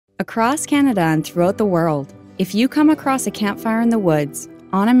Across Canada and throughout the world, if you come across a campfire in the woods,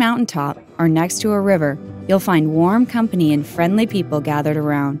 on a mountaintop, or next to a river, you'll find warm company and friendly people gathered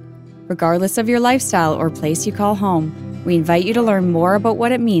around. Regardless of your lifestyle or place you call home, we invite you to learn more about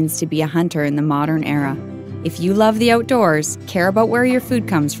what it means to be a hunter in the modern era. If you love the outdoors, care about where your food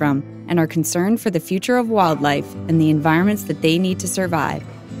comes from, and are concerned for the future of wildlife and the environments that they need to survive,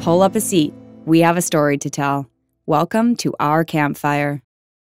 pull up a seat. We have a story to tell. Welcome to our campfire.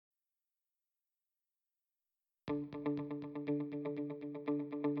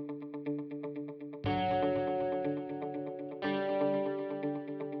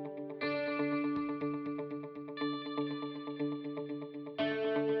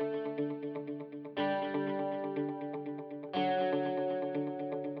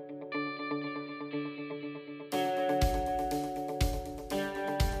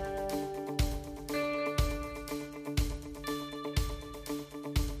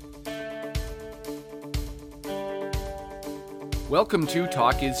 Welcome to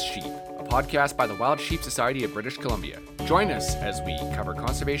Talk is Sheep, a podcast by the Wild Sheep Society of British Columbia. Join us as we cover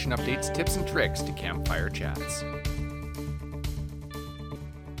conservation updates, tips, and tricks to campfire chats.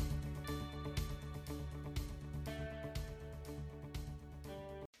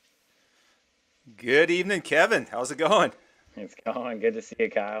 Good evening, Kevin. How's it going? It's going. Good to see you,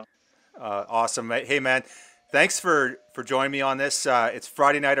 Kyle. Awesome. Hey, man. Thanks for joining me on this. It's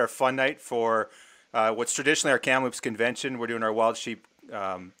Friday night, our fun night for what's traditionally our Kamloops convention. We're doing our Wild Sheep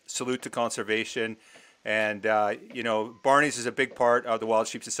Salute to Conservation. And, Barney's is a big part of the Wild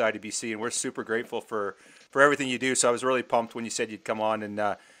Sheep Society BC, and we're super grateful for everything you do. So I was really pumped when you said you'd come on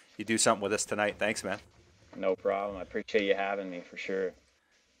and you do something with us tonight. Thanks, man. No problem. I appreciate you having me for sure.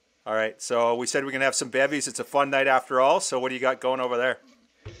 All right. So we said we're going to have some bevies. It's a fun night after all. So what do you got going over there?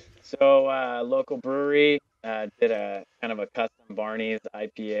 So local brewery did a kind of a custom Barney's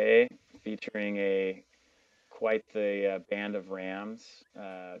IPA featuring quite the band of rams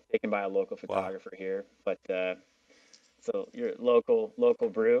taken by a local photographer here. But so your local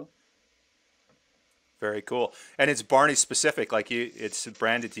brew. Very cool. And it's Barney specific, it's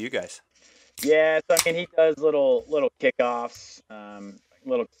branded to you guys. Yeah, so I mean he does little kickoffs,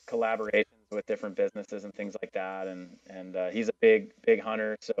 little collaborations with different businesses and things like that, and he's a big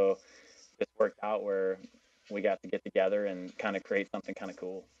hunter, so it worked out where we got to get together and kind of create something kind of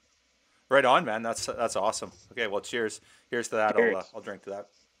cool. Right on, man. That's awesome. Okay, well, cheers. Here's to that. Cheers. I'll drink to that.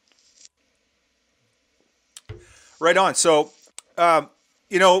 Right on. So,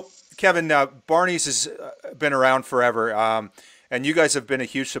 Kevin, Barney's has been around forever, and you guys have been a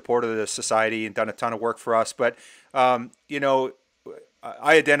huge supporter of the society and done a ton of work for us. But, I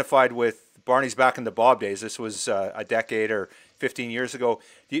identified with Barney's back in the Bob days. This was a decade or 15 years ago.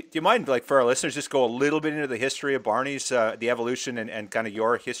 Do you mind, for our listeners, just go a little bit into the history of Barney's, the evolution and kind of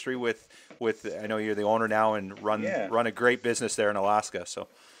your history with? I know you're the owner now and run a great business there in Alaska. So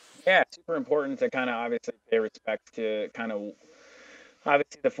yeah, it's super important to kind of obviously pay respect to kind of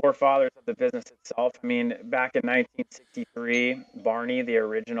obviously the forefathers of the business itself. I mean, back in 1963, Barney, the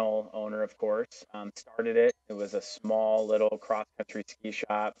original owner, of course, started it. It was a small little cross-country ski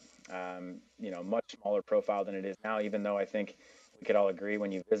shop, much smaller profile than it is now, even though I think we could all agree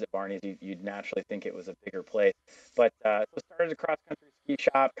when you visit Barney's, you'd naturally think it was a bigger place. But it started as a cross-country ski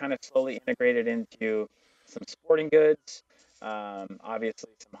shop, kind of slowly integrated into some sporting goods, obviously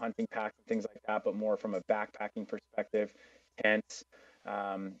some hunting packs and things like that, but more from a backpacking perspective, tents.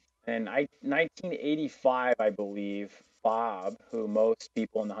 And 1985, I believe, Bob, who most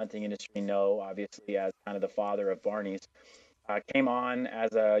people in the hunting industry know, obviously, as kind of the father of Barney's, came on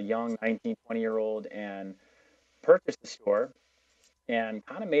as a young 19, 20-year-old and purchased the store and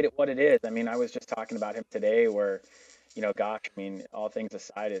kind of made it what it is. I mean, I was just talking about him today where, all things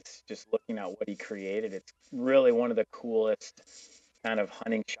aside, it's just looking at what he created. It's really one of the coolest kind of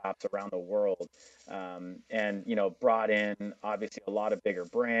hunting shops around the world. And brought in obviously a lot of bigger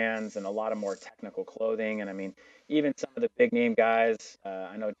brands and a lot of more technical clothing. And I mean, even some of the big name guys,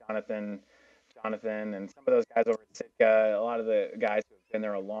 I know Jonathan and some of those guys over at Sitka, a lot of the guys who have been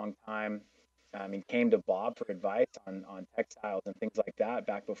there a long time, came to Bob for advice on textiles and things like that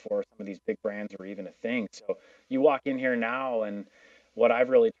back before some of these big brands were even a thing. So you walk in here now, and what I've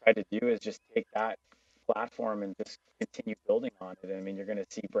really tried to do is just take that platform and just continue building on it. I mean, you're going to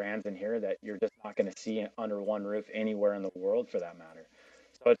see brands in here that you're just not going to see under one roof anywhere in the world for that matter.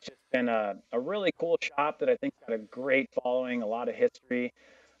 So it's just been a really cool shop that I think's got a great following, a lot of history,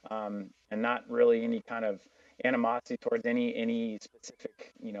 and not really any kind of animosity towards any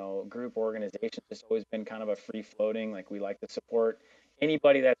specific, group or organization. It's always been kind of a free floating, like we like to support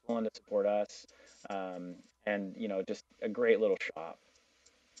anybody that's willing to support us. And, just a great little shop.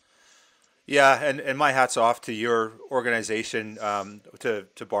 Yeah, and my hat's off to your organization,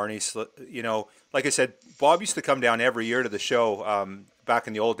 to Barney's. You know, like I said, Bob used to come down every year to the show. Back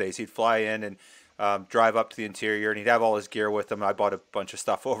in the old days, he'd fly in and drive up to the interior, and he'd have all his gear with him. I bought a bunch of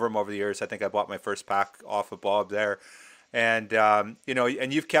stuff over him over the years. I think I bought my first pack off of Bob there, and you know,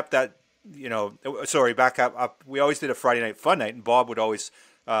 and you've kept that. You know, sorry, back up. We always did a Friday night fun night, and Bob would always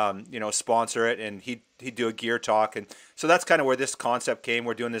you know, sponsor it, and he'd do a gear talk, and so that's kind of where this concept came.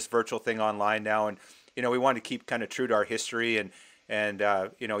 We're doing this virtual thing online now, and you know, we wanted to keep kind of true to our history, and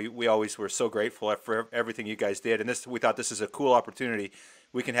you know, we always were so grateful for everything you guys did, and this we thought this is a cool opportunity.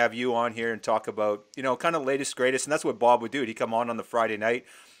 We can have you on here and talk about, you know, kind of latest greatest, and that's what Bob would do. He'd come on the Friday night.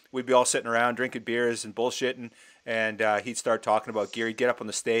 We'd be all sitting around drinking beers and bullshitting, and he'd start talking about gear. He'd get up on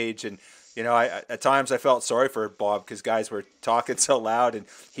the stage, and you know, at times I felt sorry for Bob because guys were talking so loud, and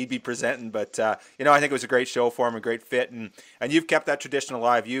he'd be presenting. But you know, I think it was a great show for him, a great fit, and you've kept that tradition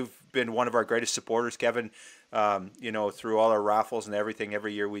alive. You've been one of our greatest supporters, Kevin. You know, through all our raffles and everything.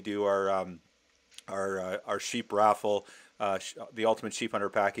 Every year we do our sheep raffle, the Ultimate Sheep Hunter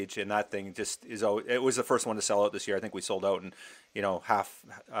package, and that thing just is. It was the first one to sell out this year. I think we sold out in, you know, half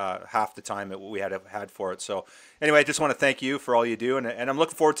the time that we had for it. So anyway, I just want to thank you for all you do, and I'm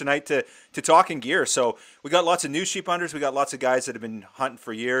looking forward tonight to talking gear. So we got lots of new sheep hunters. We got lots of guys that have been hunting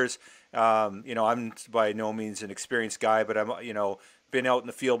for years. You know, I'm by no means an experienced guy, but I'm, you know, been out in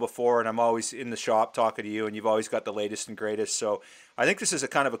the field before, and I'm always in the shop talking to you, and you've always got the latest and greatest. So I think this is a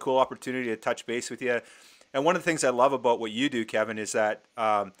kind of a cool opportunity to touch base with you. And one of the things I love about what you do, Kevin, is that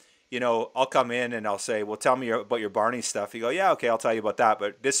you know, I'll come in and I'll say, well, tell me about your Barney stuff. You go, yeah, okay, I'll tell you about that,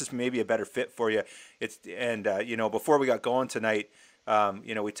 but this is maybe a better fit for you. You know, before we got going tonight,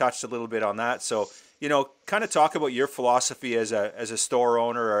 you know, we touched a little bit on that. So, you know, kind of talk about your philosophy as a store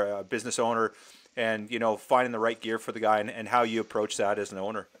owner or a business owner, and, you know, finding the right gear for the guy, and how you approach that as an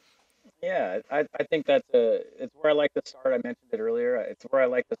owner. Yeah, I think it's where I like to start. I mentioned it earlier. It's where I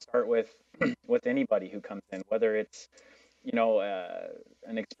like to start with with anybody who comes in, whether it's, you know,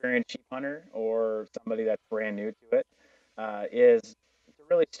 an experienced sheep hunter or somebody that's brand new to it, is to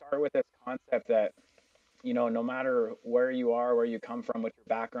really start with this concept that, you know, no matter where you are, where you come from, what your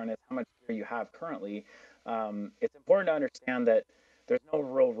background is, how much gear you have currently, it's important to understand that there's no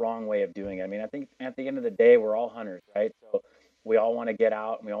real wrong way of doing it. I mean, I think at the end of the day, we're all hunters, right? So we all want to get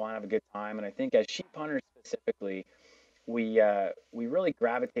out and we all want to have a good time. And I think as sheep hunters specifically, we really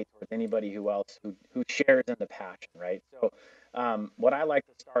gravitate towards anybody who shares in the passion, right? So what I like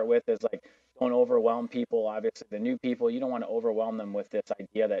to start with is like, don't overwhelm people. Obviously, the new people, you don't want to overwhelm them with this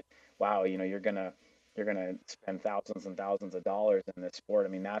idea that, wow, you know, you're gonna spend thousands and thousands of dollars in this sport. I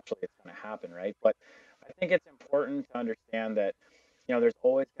mean, naturally, it's going to happen, right? But I think it's important to understand that, you know, there's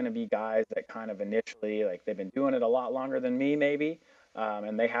always going to be guys that kind of initially, like, they've been doing it a lot longer than me, maybe,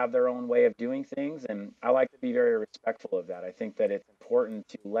 and they have their own way of doing things, and I like to be very respectful of that. I think that it's important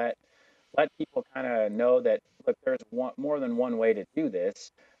to let people kind of know that, look, there's more than one way to do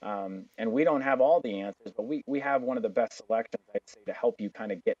this, and we don't have all the answers, but we have one of the best selections, I'd say, to help you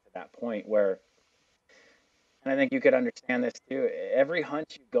kind of get to that point where, and I think you could understand this too. Every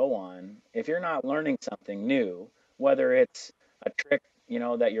hunt you go on, if you're not learning something new, whether it's a trick, you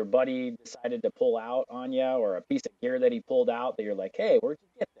know, that your buddy decided to pull out on you, or a piece of gear that he pulled out that you're like, hey, where'd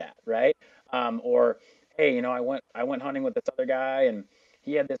you get that, right? Or hey, you know, I went hunting with this other guy, and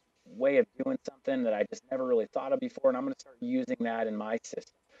he had this way of doing something that I just never really thought of before, and I'm going to start using that in my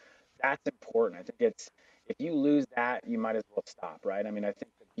system. That's important. I think it's, if you lose that, you might as well stop, right? I mean, I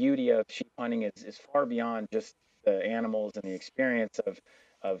think the beauty of sheep hunting is far beyond just the animals and the experience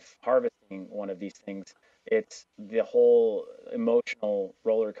of harvesting one of these things. It's the whole emotional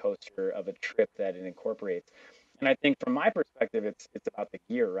roller coaster of a trip that it incorporates. And I think from my perspective, it's about the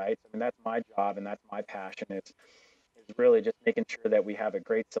gear, right? I mean, that's my job and that's my passion, is really just making sure that we have a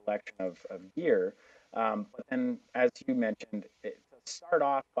great selection of gear. But then, as you mentioned, to start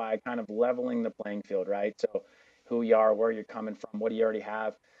off by kind of leveling the playing field, right? So, who you are, where you're coming from, what do you already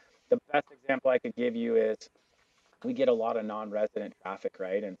have? The best example I could give you is we get a lot of non-resident traffic,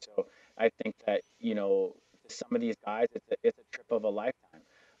 right? And so I think that, you know, to some of these guys, it's a trip of a lifetime.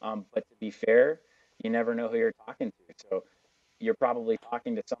 But to be fair, you never know who you're talking to. So you're probably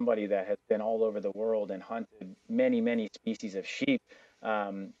talking to somebody that has been all over the world and hunted many, many species of sheep.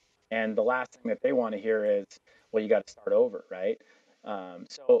 And the last thing that they want to hear is, well, you got to start over, right?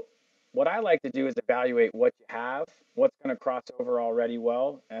 So what I like to do is evaluate what you have, what's going to cross over already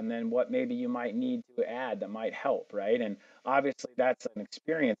well, and then what maybe you might need to add that might help, right? And obviously that's an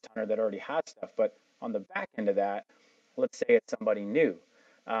experienced hunter that already has stuff, but on the back end of that, let's say it's somebody new.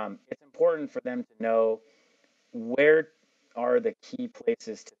 It's important for them to know where are the key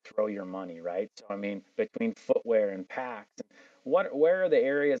places to throw your money, right? So I mean, between footwear and packs, where are the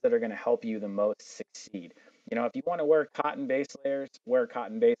areas that are going to help you the most succeed? If you want to wear cotton base layers, wear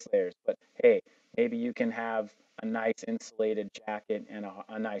cotton base layers. But hey, maybe you can have a nice insulated jacket and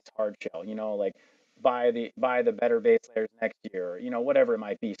a nice hard shell. Like buy the better base layers next year, or, whatever it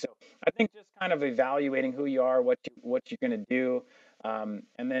might be. So I think just kind of evaluating who you are, what you're going to do,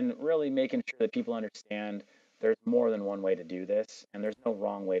 and then really making sure that people understand there's more than one way to do this, and there's no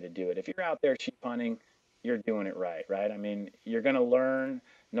wrong way to do it. If you're out there sheep hunting, you're doing it right, right? I mean, you're going to learn.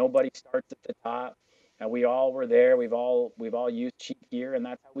 Nobody starts at the top. And we all were there. We've all used cheap gear, and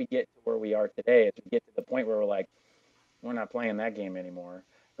that's how we get to where we are today. Is we get to the point where we're like, we're not playing that game anymore,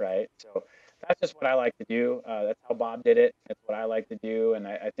 right? So that's just what I like to do. That's how Bob did it. That's what I like to do, and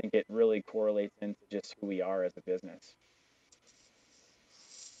I think it really correlates into just who we are as a business.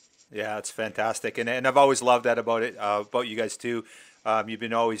 Yeah, it's fantastic, and I've always loved that about it, about you guys too. You've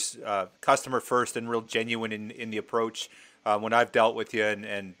been always customer first and real genuine in the approach when I've dealt with you,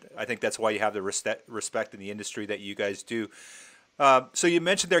 and I think that's why you have the respect in the industry that you guys do. So you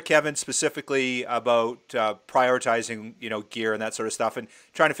mentioned there, Kevin, specifically about prioritizing, gear and that sort of stuff, and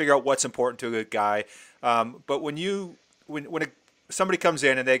trying to figure out what's important to a guy. But when somebody comes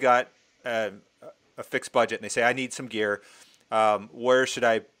in and they got a fixed budget and they say, I need some gear, where should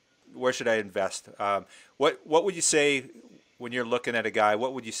I invest? What would you say when you're looking at a guy?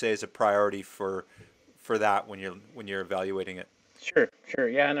 What would you say is a priority for that when you're evaluating it? Sure,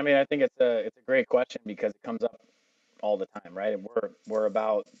 yeah, and I mean, I think it's a great question because it comes up all the time, right? And we're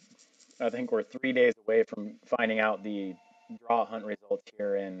about, I think we're 3 days away from finding out the draw hunt results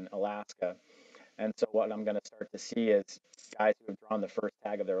here in Alaska. And so what I'm going to start to see is guys who have drawn the first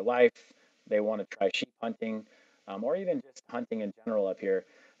tag of their life. They want to try sheep hunting, or even just hunting in general up here.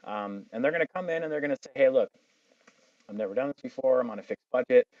 And they're going to come in and they're going to say, hey, look, I've never done this before. I'm on a fixed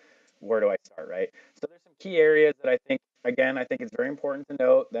budget. Where do I start, right? So there's some key areas that I think it's very important to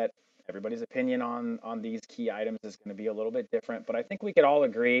note that everybody's opinion on these key items is going to be a little bit different. But I think we could all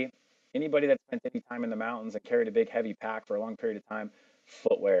agree, anybody that spent any time in the mountains and carried a big heavy pack for a long period of time,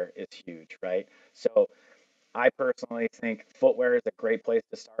 footwear is huge, right? So I personally think footwear is a great place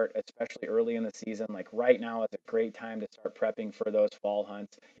to start, especially early in the season. Like right now is a great time to start prepping for those fall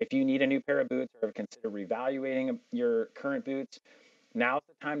hunts. If you need a new pair of boots or consider reevaluating your current boots, now's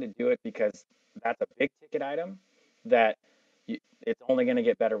the time to do it because that's a big ticket item that it's only going to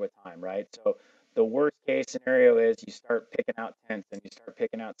get better with time, right? So the worst case scenario is you start picking out tents and you start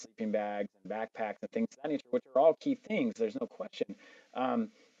picking out sleeping bags and backpacks and things of that nature, which are all key things. There's no question.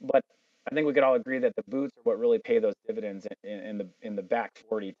 But I think we could all agree that the boots are what really pay those dividends in the back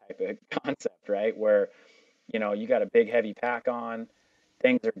 40 type of concept, right? Where you got a big heavy pack on,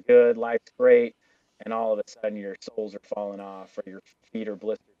 things are good, life's great, and all of a sudden your soles are falling off or your feet are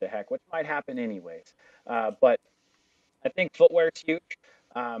blistered to heck, which might happen anyways. But I think footwear is huge.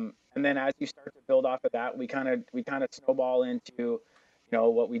 And then as you start to build off of that, we kind of snowball into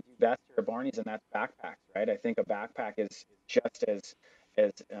what we do best here at Barney's, and that's backpacks, right? I think a backpack is just as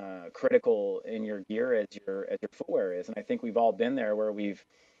critical in your gear as your footwear is, and I think we've all been there where we've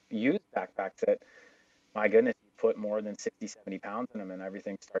used backpacks that, my goodness, you put more than 60, 70 pounds in them and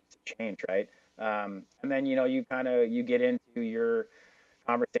everything starts to change, right? And then you get into your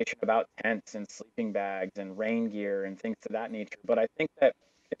conversation about tents and sleeping bags and rain gear and things of that nature. But I think that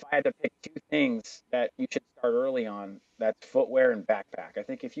if I had to pick two things that you should start early on, that's footwear and backpack. I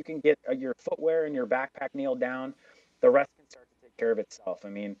think if you can get your footwear and your backpack nailed down, the rest can start to take care of itself. I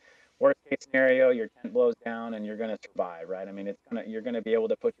mean, worst case scenario, your tent blows down and you're going to survive, right? I mean, you're going to be able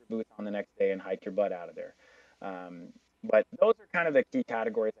to put your boots on the next day and hike your butt out of there. But those are kind of the key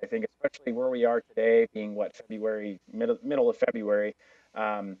categories, I think, especially where we are today, being what, February, middle of February.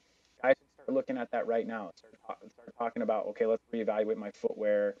 Guys should start looking at that right now. Start talking about, okay, let's reevaluate my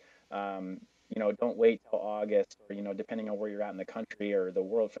footwear. Don't wait till August or, depending on where you're at in the country or the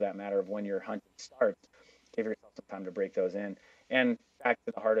world for that matter of when your hunting starts, give yourself some time to break those in. And back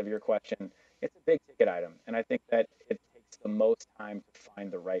to the heart of your question, it's a big ticket item. And I think that it takes the most time to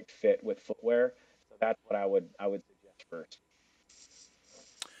find the right fit with footwear. So that's what I would suggest first.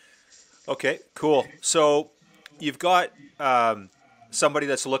 Okay, cool. So you've got somebody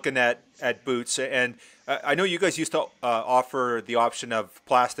that's looking at boots, and I know you guys used to offer the option of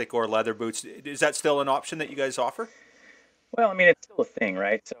plastic or leather boots. Is that still an option that you guys offer? Well, I mean, it's still a thing,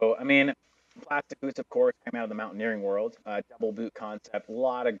 right? So, I mean, plastic boots, of course, came out of the mountaineering world. Double boot concept, a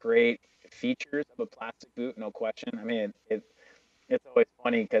lot of great features of a plastic boot, no question. I mean, it's always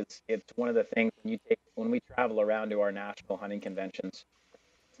funny because it's one of the things when we travel around to our national hunting conventions.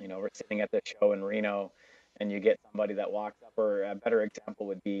 We're sitting at the show in Reno, and you get somebody that walks up, or a better example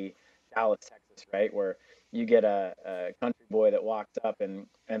would be Dallas, Texas, right? Where you get a country boy that walks up and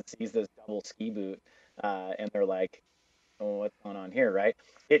sees this double ski boot, and they're like, oh, what's going on here, right?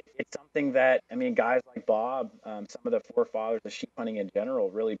 It's something that, I mean, guys like Bob, some of the forefathers of sheep hunting in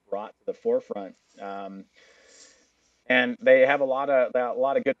general really brought to the forefront. And they have a lot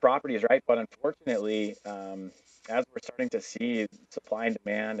of good properties, right? But unfortunately, as we're starting to see supply and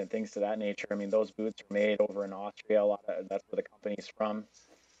demand and things to that nature, I mean, those boots are made over in Austria. That's where the company's from.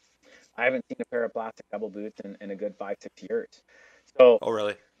 I haven't seen a pair of plastic double boots in a good 5, 6 years. So Oh,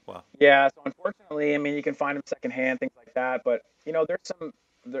 really? Wow. yeah, so unfortunately, I mean, you can find them secondhand, things like that. But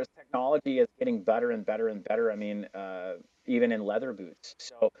there's technology is getting better and better and better. I mean, even in leather boots.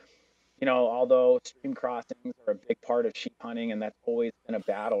 So although stream crossings are a big part of sheep hunting, and that's always been a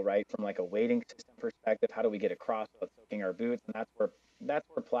battle, right? From like a weighting system perspective, how do we get across without soaking our boots? And that's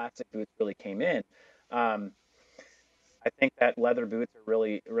where plastic boots really came in. Um, I think that leather boots are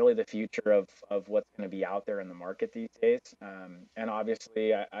really, really the future of what's going to be out there in the market these days. And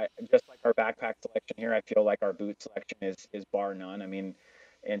obviously, I just like our backpack selection here, I feel like our boot selection is bar none. I mean,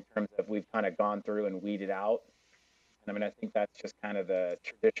 in terms of we've kind of gone through and weeded out. And I mean, I think that's just kind of the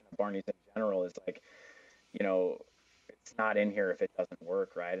tradition of Barney's in general is like, you know, it's not in here if it doesn't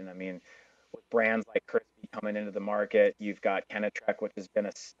work, right? And I mean, with brands like Crispy coming into the market, you've got Kenetrek, which has been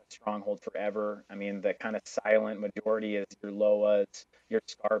a stronghold forever. I mean, the kind of silent majority is your Loas, your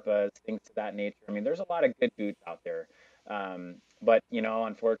Scarpas, things to that nature. I mean, there's a lot of good boots out there. But,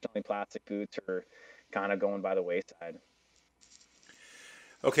 unfortunately, plastic boots are kind of going by the wayside.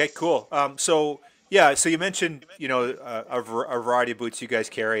 Okay, cool. So yeah, so you mentioned a variety of boots you guys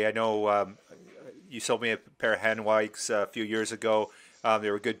carry. I know you sold me a pair of Hanwikes a few years ago.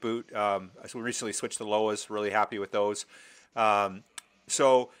 They were a good boot. I recently switched to Loas. Really happy with those. Um,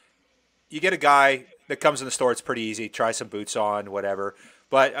 so you get a guy that comes in the store. It's pretty easy. Try some boots on, whatever.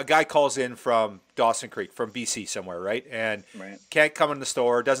 But a guy calls in from Dawson Creek, from BC somewhere, right? And Right. can't come in the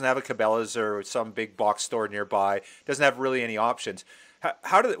store. Doesn't have a Cabela's or some big box store nearby. Doesn't have really any options.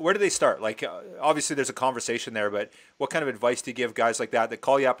 Where do they start? Like, obviously there's a conversation there, but what kind of advice do you give guys like that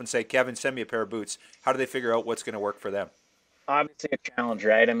call you up and say, Kevin, send me a pair of boots? How do they figure out what's going to work for them? Obviously a challenge,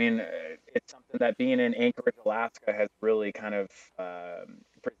 right? I mean, it's something that being in Anchorage, Alaska has really kind of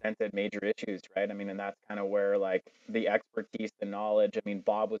presented major issues, right? I mean, and that's kind of where like the expertise, the knowledge. I mean,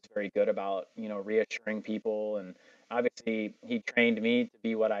 Bob was very good about, reassuring people, and obviously he trained me to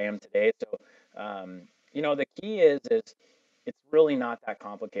be what I am today. So, the key is it's really not that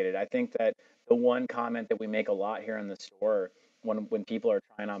complicated. I think that the one comment that we make a lot here in the store when people are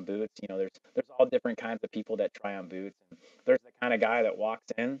trying on boots, there's all different kinds of people that try on boots. And there's the kind of guy that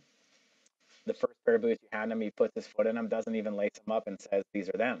walks in, the first pair of boots you hand him, he puts his foot in them, doesn't even lace them up, and says these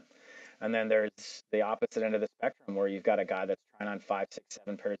are them. And then there's the opposite end of the spectrum where you've got a guy that's trying on 5, 6,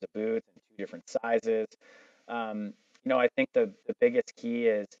 7 pairs of boots in two different sizes. I think the biggest key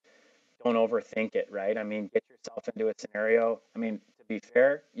is don't overthink it, right? I mean, get yourself into a scenario. I mean, to be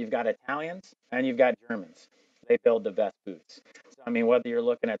fair, you've got Italians and you've got Germans. They build the best boots. So, I mean, whether you're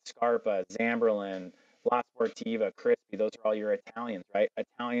looking at Scarpa, Zamberlan, La Sportiva, Crispy, those are all your Italians, right?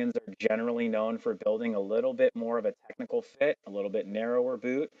 Italians are generally known for building a little bit more of a technical fit, a little bit narrower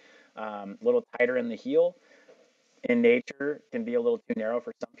boot, a little tighter in the heel. In nature, can be a little too narrow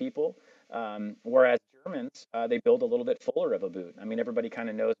for some people. Whereas Germans, they build a little bit fuller of a boot. I mean, everybody kind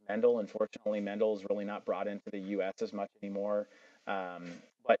of knows Mendel. Unfortunately, Mendel is really not brought into the U.S. as much anymore.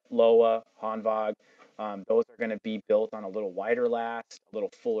 But Loa, Hanwag, those are going to be built on a little wider last, a little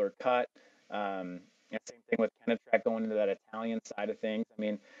fuller cut. And same thing with Kenetrek going into that Italian side of things. I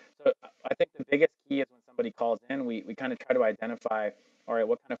mean, so I think the biggest key is when somebody calls in, we kind of try to identify, all right,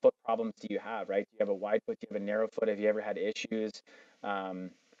 what kind of foot problems do you have, right? Do you have a wide foot? Do you have a narrow foot? Have you ever had issues,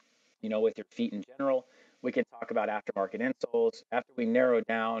 um, with your feet in general? We can talk about aftermarket insoles. After we narrow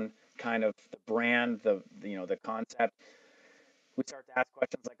down kind of the brand, the concept, we start to ask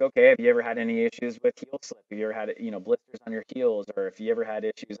questions like, okay, have you ever had any issues with heel slip? Have you ever had, blisters on your heels, or if you ever had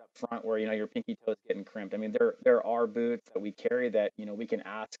issues up front where, your pinky toes getting crimped? I mean, there are boots that we carry that, we can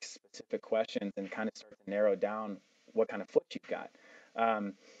ask specific questions and kind of start to narrow down what kind of foot you've got.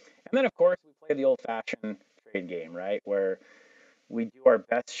 And then, of course, we play the old-fashioned trade game, right, where we do our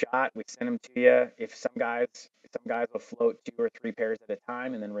best shot. We send them to you. If some guys will float 2 or 3 pairs at a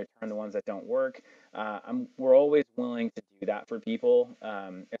time and then return the ones that don't work. We're always willing to do that for people,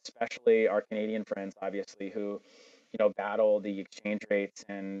 especially our Canadian friends, obviously, who battle the exchange rates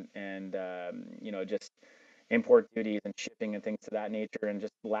and just import duties and shipping and things to that nature, and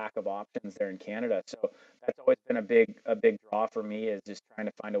just lack of options there in Canada. So that's always been a big draw for me, is just trying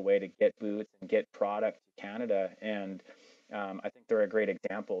to find a way to get boots and get product to Canada. And I think they're a great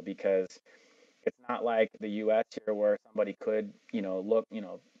example, because it's not like the U.S. here where somebody could,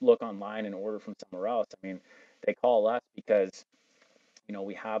 look online and order from somewhere else. I mean, they call us because,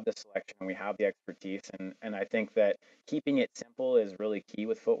 we have the selection and we have the expertise. And I think that keeping it simple is really key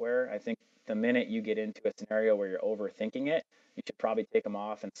with footwear. I think the minute you get into a scenario where you're overthinking it, you should probably take them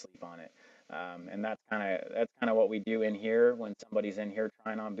off and sleep on it. And that's kind of what we do in here when somebody's in here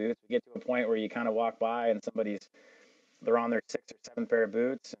trying on boots. We get to a point where you kind of walk by and they're on their sixth or seventh pair of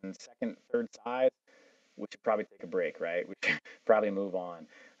boots and second, third size. We should probably take a break, right? We should probably move on.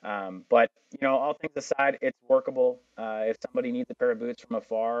 But all things aside, it's workable. If somebody needs a pair of boots from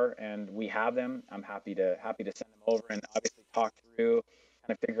afar and we have them, I'm happy to send them over, and obviously talk through,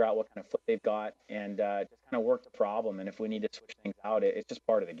 kind of figure out what kind of foot they've got, and just kind of work the problem. And if we need to switch things out, it's just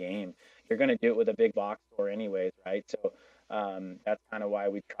part of the game. You're going to do it with a big box store anyways, right? So that's kind of why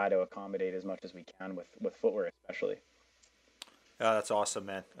we try to accommodate as much as we can with footwear, especially. That's awesome,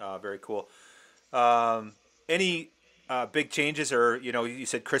 man. Very cool. Any big changes, or you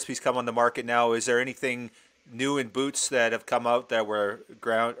said Crispy's come on the market now. Is there anything new in boots that have come out that were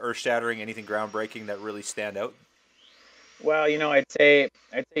earth-shattering, anything groundbreaking that really stand out? Well, I'd say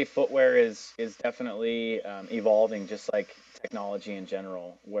footwear is definitely evolving, just like technology in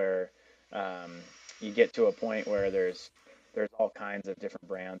general, where you get to a point where there's all kinds of different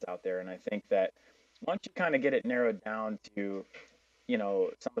brands out there. And I think that once you kind of get it narrowed down to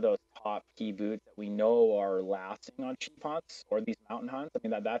some of those top key boots that we know are lasting on sheep hunts or these mountain hunts, I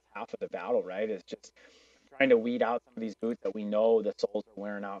mean, that's half of the battle, right? Is just trying to weed out some of these boots that we know the soles are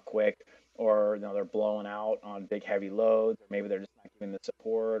wearing out quick, or they're blowing out on big heavy loads, or maybe they're just not giving the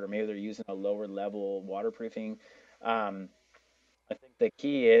support, or maybe they're using a lower level waterproofing. I think the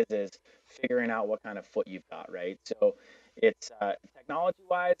key is figuring out what kind of foot you've got, right? So it's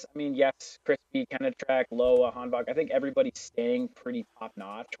technology-wise, I mean, yes, Crispy, Kenetrek, Loa, Hanbok, I think everybody's staying pretty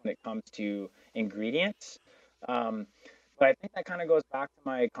top-notch when it comes to ingredients. But I think that kind of goes back to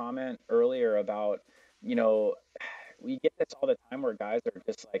my comment earlier about, we get this all the time where guys are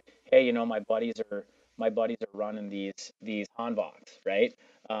just like, hey, my buddies are running these Hanboks, right?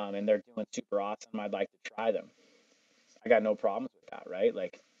 And they're doing super awesome. I'd like to try them. I got no problems with that, right?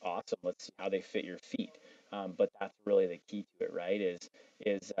 Like, awesome. Let's see how they fit your feet. But that's really the key to it, right? Is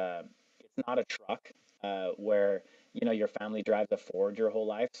it's not a truck where your family drives a Ford your whole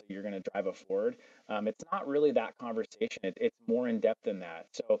life, so you're going to drive a Ford. It's not really that conversation. It's more in depth than that.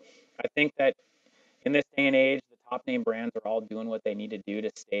 So I think that in this day and age, the top name brands are all doing what they need to do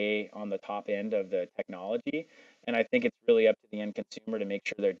to stay on the top end of the technology. And I think it's really up to the end consumer to make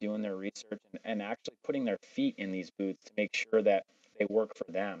sure they're doing their research and actually putting their feet in these boots to make sure that they work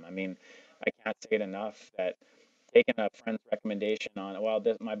for them. I mean, I can't say it enough that taking a friend's recommendation on, well,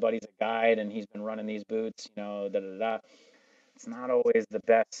 my buddy's a guide and he's been running these boots, it's not always the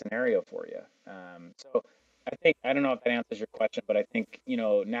best scenario for you. So I don't know if that answers your question, but I think,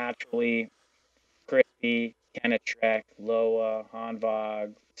 naturally, Crispy, Kenetrek, Loa,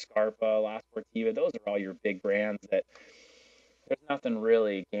 Hanvog, Scarpa, La Sportiva, those are all your big brands that there's nothing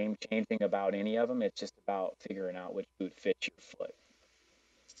really game-changing about any of them. It's just about figuring out which boot fits your foot.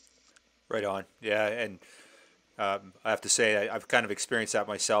 Right on. Yeah, and I have to say I've kind of experienced that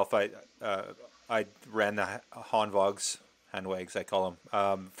myself. I ran the Hanwags, I call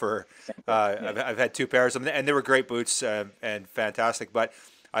them. I've had two pairs of them, and they were great boots and fantastic. But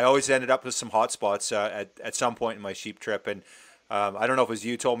I always ended up with some hot spots at some point in my sheep trip, and I don't know if it was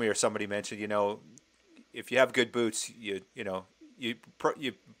you told me or somebody mentioned, if you have good boots, you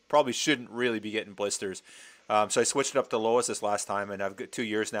probably shouldn't really be getting blisters. So I switched it up to Loas this last time, and I've got 2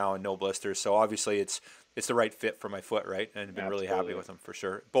 years now and no blisters. So obviously it's the right fit for my foot, right? And I've been really happy with them for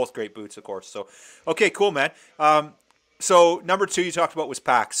sure. Both great boots, of course. So, okay, cool, man. So number 2 you talked about was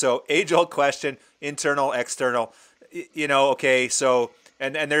pack. So age-old question, internal, external. Okay, so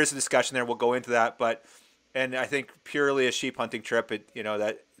and there's a discussion there. We'll go into that, and I think purely a sheep hunting trip,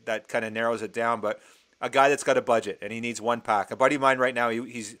 that kind of narrows it down. But a guy that's got a budget and he needs one pack. A buddy of mine right now,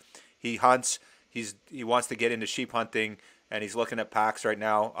 he hunts. He wants to get into sheep hunting, and he's looking at packs right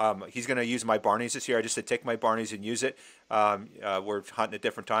now. He's going to use my Barneys this year. I just said take my Barneys and use it. We're hunting at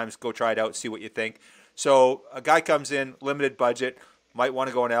different times. Go try it out, see what you think. So a guy comes in, limited budget, might want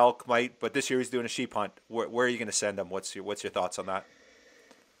to go on elk, but this year he's doing a sheep hunt. Where are you going to send him? What's your thoughts on that?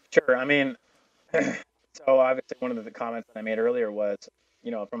 Sure. I mean, so obviously one of the comments that I made earlier was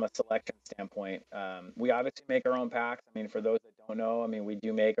from a selection standpoint, we obviously make our own packs. I mean, for those that don't know, I mean, we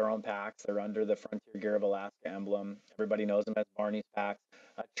do make our own packs. They're under the Frontier Gear of Alaska emblem. Everybody knows them as Barney's packs.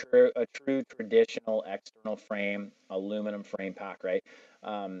 A true traditional external frame, aluminum frame pack, right?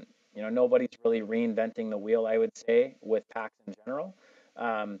 Um, Nobody's really reinventing the wheel, I would say, with packs in general.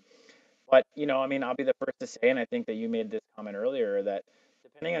 Um, but, I mean, I'll be the first to say, and I think that you made this comment earlier, that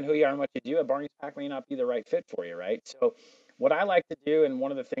depending on who you are and what you do, a Barney's pack may not be the right fit for you, right? So, what I like to do, and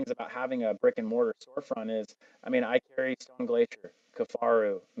one of the things about having a brick and mortar storefront is, I mean, I carry Stone Glacier,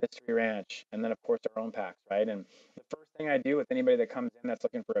 Kafaru, Mystery Ranch, and then of course our own packs, right? And the first thing I do with anybody that comes in that's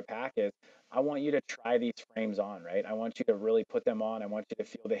looking for a pack is I want you to try these frames on, right? I want you to really put them on. I want you to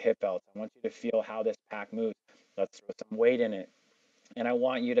feel the hip belts. I want you to feel how this pack moves. Let's throw some weight in it, and I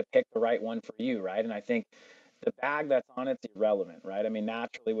want you to pick the right one for you, right? And I think the bag that's on it's irrelevant, right? I mean,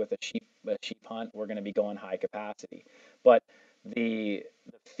 naturally with a sheep hunt, we're going to be going high capacity, but the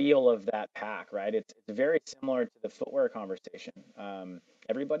feel of that pack, right? It's very similar to the footwear conversation.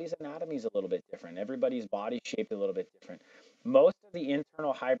 Everybody's anatomy is a little bit different. Everybody's body shaped a little bit different. Most of the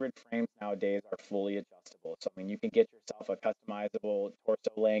internal hybrid frames nowadays are fully adjustable. So I mean, you can get yourself a customizable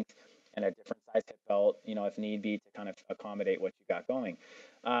torso length and a different size hip belt, if need be, to kind of accommodate what you got going.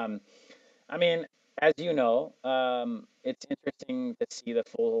 Um, I mean, as you know, it's interesting to see the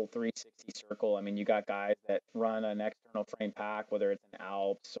full 360 circle. I mean, you got guys that run an external frame pack, whether it's an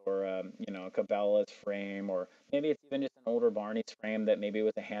Alps or a Cabela's frame, or maybe it's even just an older Barney's frame that maybe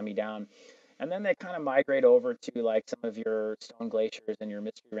was a hand-me-down. And then they kind of migrate over to like some of your Stone Glaciers and your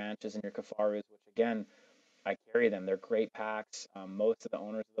Mystery Ranches and your Kafarus, which again, I carry them. They're great packs. Most of the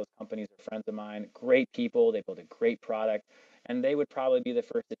owners of those companies are friends of mine. Great people. They build a great product. And they would probably be the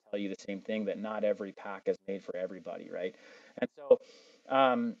first to tell you the same thing, that not every pack is made for everybody, right? And so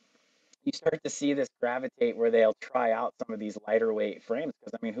um, you start to see this gravitate where they'll try out some of these lighter weight frames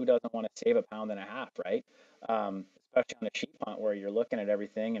because, I mean, who doesn't want to save a pound and a half, right? Especially on a sheep hunt where you're looking at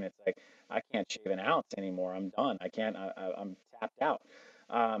everything and it's like, I can't shave an ounce anymore. I'm done. I can't, I'm tapped out.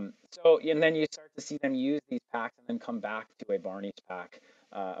 And then you start to see them use these packs and then come back to a Barney's pack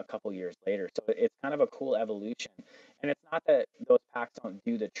a couple years later. So it's kind of a cool evolution. And it's not that those packs don't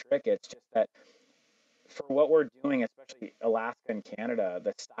do the trick. It's just that for what we're doing, especially Alaska and Canada,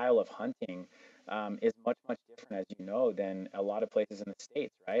 the style of hunting is much, much different, as you know, than a lot of places in the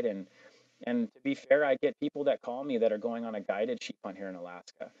States, right? And to be fair, I get people that call me that are going on a guided sheep hunt here in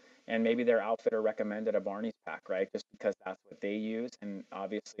Alaska, and maybe their outfitter recommended a Barney's pack, right? Just because that's what they use, and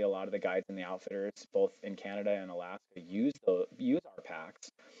obviously a lot of the guides and the outfitters, both in Canada and Alaska, use our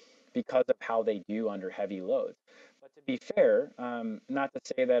packs because of how they do under heavy loads. But to be fair, not to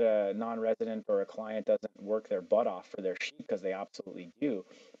say that a non-resident or a client doesn't work their butt off for their sheep, because they absolutely do.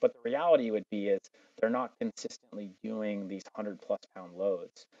 But the reality would be is they're not consistently doing these 100+ pound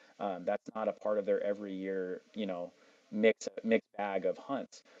loads. That's not a part of their every year, mixed bag of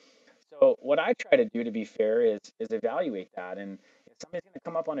hunts. So what I try to do, to be fair, is evaluate that. And if somebody's going to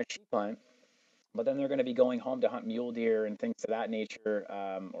come up on a sheep hunt, but then they're going to be going home to hunt mule deer and things of that nature,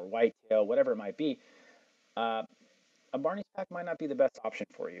 or whitetail, whatever it might be, uh, a Barney's pack might not be the best option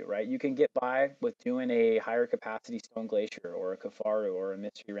for you, right? You can get by with doing a higher capacity Stone Glacier or a Kafaru or a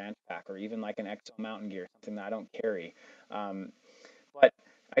Mystery Ranch pack, or even like an Exo Mountain Gear, something that I don't carry. Um, but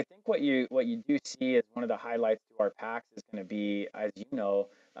I think what you do see is one of the highlights to our packs is going to be, as you know,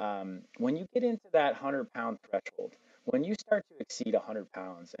 when you get into that 100-pound threshold, when you start to exceed 100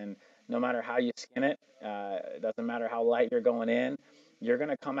 pounds, and no matter how you skin it, it doesn't matter how light you're going in, you're going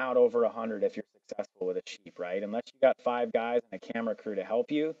to come out over 100 if you're successful with a sheep, right? Unless you got 5 guys and a camera crew to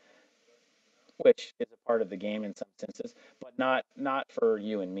help you, which is a part of the game in some senses, but not for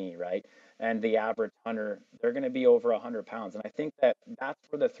you and me, right? And the average hunter, they're going to be over 100 pounds, and I think that that's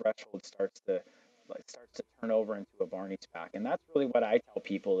where the threshold starts to turn over into a Barney's pack, and that's really what I tell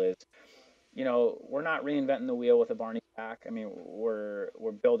people is, we're not reinventing the wheel with a Barney's pack. I mean, we're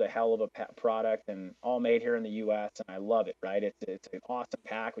build a hell of a product, and all made here in the U.S., and I love it, right? It's an awesome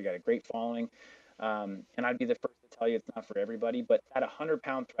pack. We got a great following. And I'd be the first to tell you it's not for everybody, but at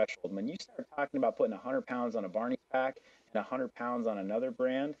 100-pound threshold, when you start talking about putting 100 pounds on a Barney's pack and 100 pounds on another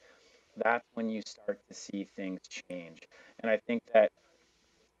brand, that's when you start to see things change. And I think that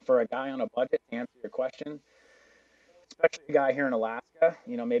for a guy on a budget, to answer your question, especially a guy here in Alaska,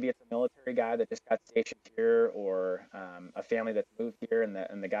 maybe it's a military guy that just got stationed here, or a family that's moved here,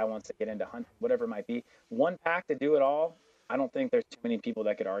 and the guy wants to get into hunting, whatever it might be. One pack to do it all. I don't think there's too many people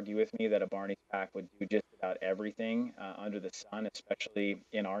that could argue with me that a Barney's pack would do just about everything under the sun, especially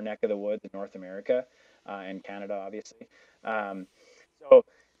in our neck of the woods in North America, and Canada, obviously. Um, so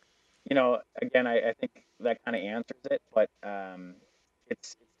again, I think that kind of answers it, but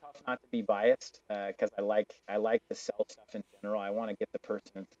it's tough not to be biased because I like to sell stuff in general. I want to get the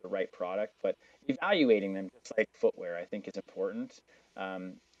person into the right product, but evaluating them just like footwear, I think is important.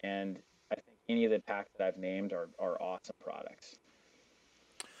 And I think any of the packs that I've named are awesome products.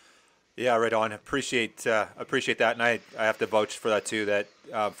 Yeah, right on. Appreciate that, and I have to vouch for that too. That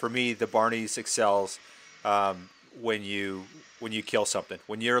for me, the Barneys excels um, when you kill something.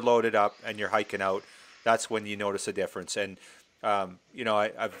 When you're loaded up and you're hiking out, that's when you notice a difference. And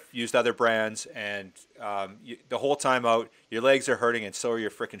I've used other brands, and the whole time out, your legs are hurting, and so are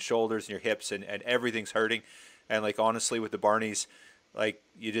your freaking shoulders and your hips, and everything's hurting. And like honestly, with the Barneys, like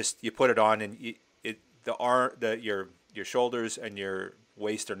you put it on, and your shoulders and your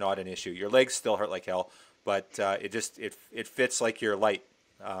waist are not an issue. Your legs still hurt like hell, but it fits like you're light,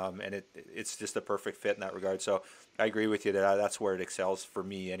 and it's just a perfect fit in that regard. So I agree with you that that's where it excels for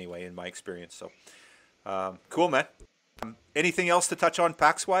me anyway, in my experience. So cool, man. Anything else to touch on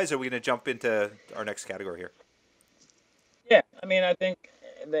packs wise? Or are we going to jump into our next category here? Yeah, I mean, I think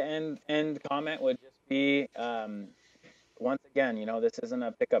the end comment would just be once again, this isn't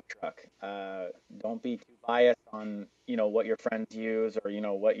a pickup truck. Don't be too biased on what your friends use or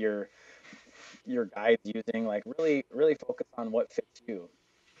what your guide's using. Like really focus on what fits you.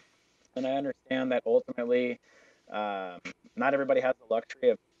 And I understand that ultimately, um, not everybody has the luxury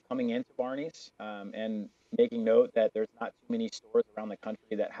of coming into Barney's and making note that there's not too many stores around the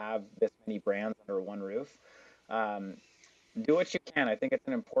country that have this many brands under one roof. Um, do what you can. I think it's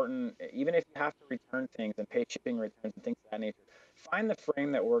an important, even if you have to return things and pay shipping returns and things of that nature, find the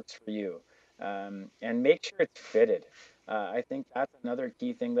frame that works for you and make sure it's fitted. I think that's another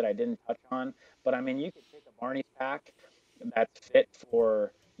key thing that I didn't touch on. But I mean, you could take a Barney's pack that's fit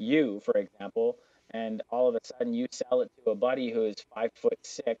for you, for example, and all of a sudden you sell it to a buddy who is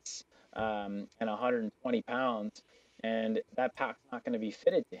 5'6" and 120 pounds, and that pack's not going to be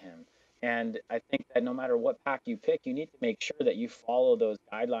fitted to him. And I think that no matter what pack you pick, you need to make sure that you follow those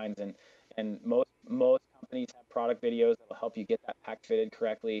guidelines. And most companies have product videos that will help you get that pack fitted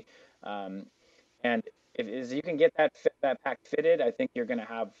correctly. Um, and if you can get that pack fitted, I think you're going to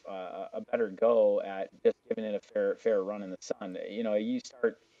have a better go at just giving it a fair run in the sun. You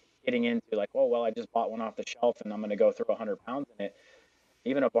start getting into like, oh well, I just bought one off the shelf and I'm going to go throw 100 pounds in it.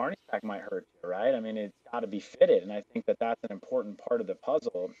 Even a Barney's pack might hurt you, right? I mean, it's got to be fitted, and I think that that's an important part of the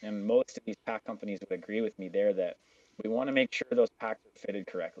puzzle. And most of these pack companies would agree with me there that we want to make sure those packs are fitted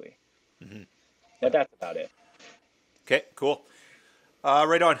correctly. Mm-hmm. But that's about it. Okay, cool.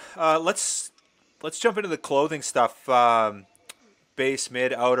 Right on. Let's jump into the clothing stuff. Base,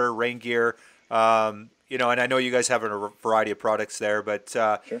 mid, outer, rain gear. And I know you guys have a variety of products there, but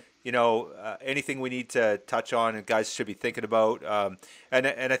Sure. anything we need to touch on and guys should be thinking about. And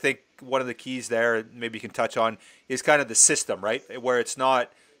I think one of the keys there, maybe you can touch on, is kind of the system, right? Where it's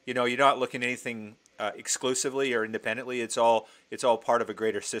not, you're not looking at anything exclusively or independently. It's all part of a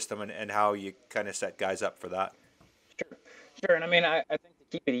greater system, and how you kind of set guys up for that. Sure. And I mean, I think to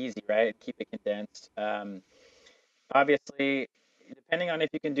keep it easy, right? Keep it condensed. Obviously, depending on if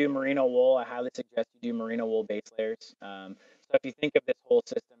you can do merino wool, I highly suggest you do merino wool base layers. So if you think of this whole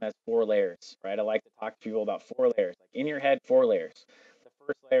system as 4 layers, right? I like to talk to people about 4 layers. Like in your head, 4 layers. The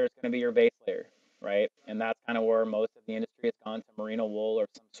first layer is going to be your base layer, right? And that's kind of where most of the industry has gone to merino wool or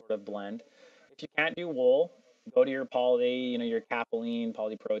some sort of blend. If you can't do wool, go to your poly, your Capeline,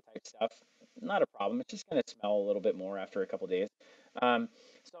 Polypro type stuff. Not a problem. It's just going to smell a little bit more after a couple days. Um,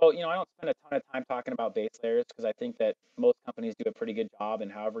 so, I don't spend a ton of time talking about base layers because I think that most companies do a pretty good job.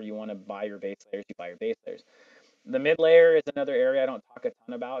 And however you want to buy your base layers, you buy your base layers. The mid layer is another area I don't talk a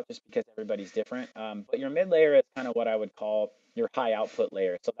ton about just because everybody's different. But your mid layer is kind of what I would call your high output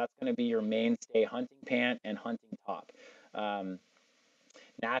layer. So that's going to be your mainstay hunting pant and hunting top. Um,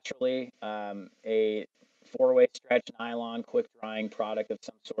 Naturally, a 4-way stretch nylon quick drying product of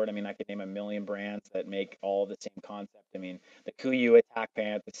some sort. I mean, I could name a million brands that make all the same concept. I mean, the Kuiu attack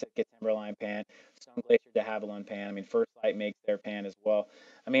pant, the Sitka Timberline pant, Stone Glacier de Havilland pant. I mean, First Light makes their pant as well.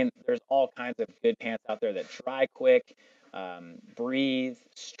 I mean, there's all kinds of good pants out there that dry quick, breathe,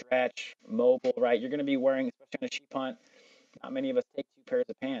 stretch, mobile, right? You're going to be wearing, especially on a sheep hunt, not many of us take 2 pairs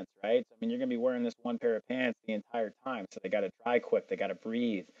of pants, right? So, I mean, you're going to be wearing this 1 pair of pants the entire time. So they got to dry quick, they got to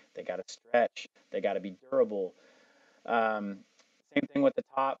breathe, they got to stretch, they got to be durable. Um, Same thing with the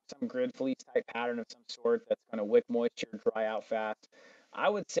top, some grid fleece type pattern of some sort that's going to wick moisture, dry out fast. I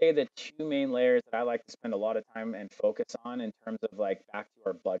would say the 2 main layers that I like to spend a lot of time and focus on in terms of like back to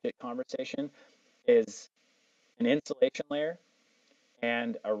our budget conversation is an insulation layer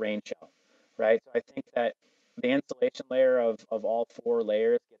and a rain shell, right? So I think that the insulation layer of all 4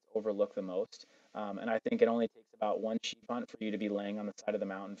 layers gets overlooked the most. And I think it only takes about one sheep hunt for you to be laying on the side of the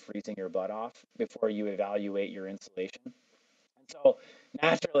mountain, freezing your butt off before you evaluate your insulation. And so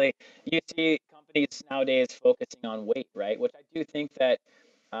naturally, you see companies nowadays focusing on weight, right? Which I do think that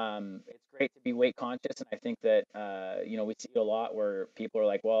it's great to be weight conscious, and I think that we see it a lot where people are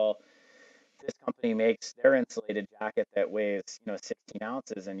like, well, this company makes their insulated jacket that weighs 16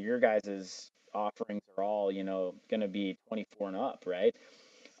 ounces, and your guys' offerings are all going to be 24 and up, right?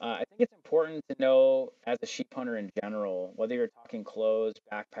 I think it's important to know as a sheep hunter in general, whether you're talking clothes,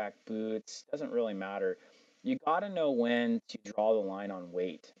 backpack, boots, doesn't really matter. You got to know when to draw the line on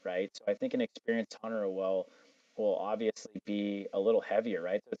weight, right? So I think an experienced hunter will obviously be a little heavier,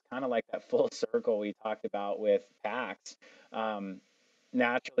 right? So it's kind of like that full circle we talked about with packs. Um,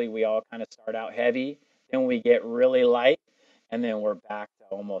 Naturally, we all kind of start out heavy, then we get really light, and then we're back to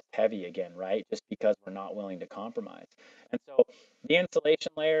almost heavy again, right? Just because we're not willing to compromise. And so the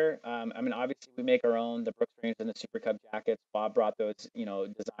insulation layer, I mean, obviously we make our own, the Brooks Rangers and the Super Cub jackets. Bob brought those,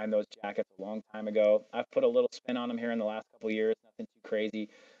 designed those jackets a long time ago. I've put a little spin on them here in the last couple of years, nothing too crazy.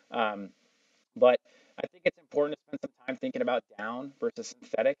 But I think it's important to spend some time thinking about down versus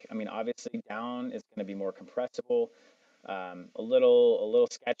synthetic. I mean, obviously down is going to be more compressible, a little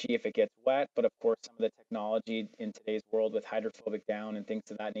sketchy if it gets wet, but of course some of the technology in today's world with hydrophobic down and things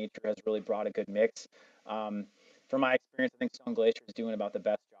of that nature has really brought a good mix. Um, from my experience, I think Stone Glacier is doing about the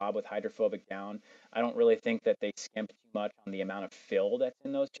best job with hydrophobic down. I don't really think that they skimp too much on the amount of fill that's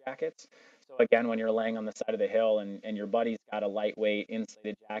in those jackets. So again, when you're laying on the side of the hill and your buddy's got a lightweight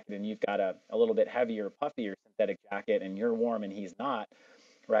insulated jacket and you've got a little bit heavier, puffier synthetic jacket and you're warm and he's not,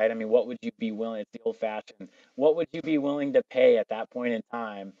 right? I mean, what would you be willing? It's the old fashioned. What would you be willing to pay at that point in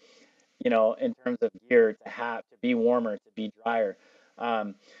time? In terms of gear to be warmer, to be drier.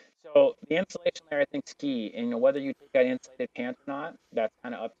 Um, so the insulation layer, I think, is key. And whether you take out insulated pants or not, that's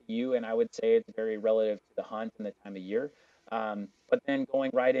kind of up to you. And I would say it's very relative to the hunt and the time of year. But then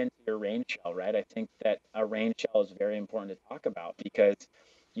going right into your rain shell, right? I think that a rain shell is very important to talk about because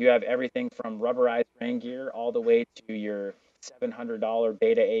you have everything from rubberized rain gear all the way to your $700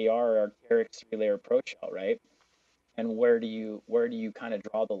 Beta AR or Terex 3-layer Pro Shell, right? And where do you kind of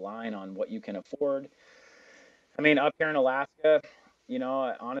draw the line on what you can afford? I mean, up here in Alaska,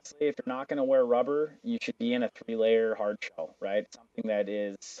 honestly, if you're not going to wear rubber, you should be in a 3-layer hard shell, right? Something that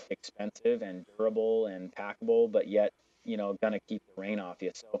is expensive and durable and packable, but yet, going to keep the rain off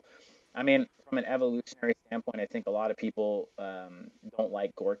you. So, I mean, from an evolutionary standpoint, I think a lot of people don't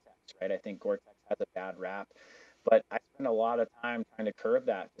like Gore-Tex, right? I think Gore-Tex has a bad rap, but I spend a lot of time trying to curb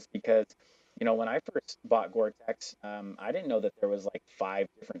that just because, when I first bought Gore-Tex, I didn't know that there was like 5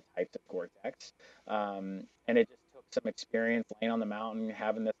 different types of Gore-Tex. And it just took some experience laying on the mountain,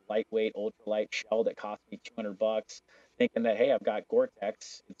 having this lightweight, ultralight shell that cost me $200, thinking that, hey, I've got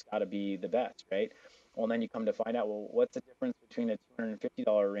Gore-Tex, it's got to be the best, right? Well, then you come to find out, well, what's the difference between a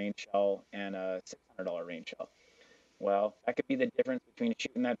 $250 rain shell and a $600 rain shell? Well, that could be the difference between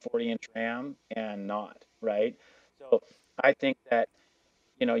shooting that 40-inch ram and not, right? So I think that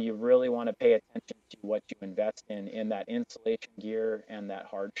you really want to pay attention to what you invest in that insulation gear and that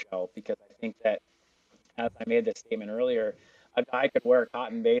hard shell, because I think that, as I made this statement earlier, a guy could wear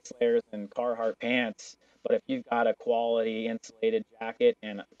cotton base layers and Carhartt pants, but if you've got a quality insulated jacket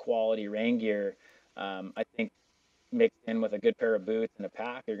and quality rain gear, I think mixed in with a good pair of boots and a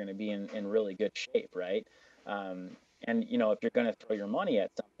pack, you're going to be in really good shape, right? And if you're going to throw your money at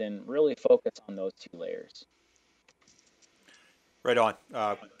something, really focus on those 2 layers. Right on.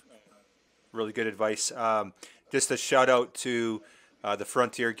 Really good advice. Just a shout out to the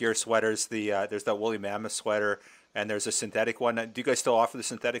Frontier Gear sweaters. There's that woolly mammoth sweater, and there's a synthetic one. Do you guys still offer the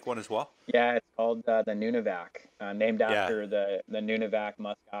synthetic one as well? Yeah, it's called the Nunavak, named after the Nunavak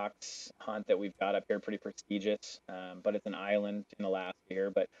muskox hunt that we've got up here. Pretty prestigious, but it's an island in Alaska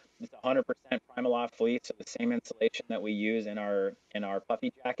here. But it's 100% Primaloft fleece, so the same insulation that we use in our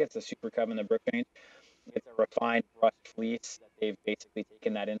puffy jackets, the Super Cub and the Brook Range. It's a refined brushed fleece that they've basically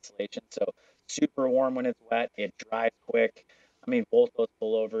taken that insulation. So super warm when it's wet. It dries quick. I mean, both those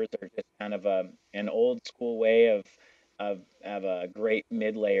pullovers are just kind of an old school way of a great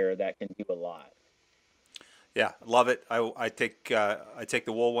mid layer that can do a lot. Yeah, love it. I take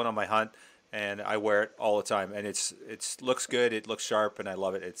the wool one on my hunt, and I wear it all the time, and it's looks good. It looks sharp, and I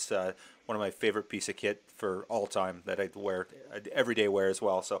love it. It's one of my favorite piece of kit for all time that I wear, everyday wear as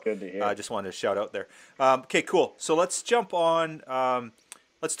well. So good to hear. I just wanted to shout out there. Okay, cool. So let's jump on.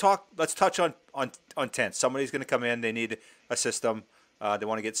 Let's touch on tents. Somebody's going to come in. They need a system. They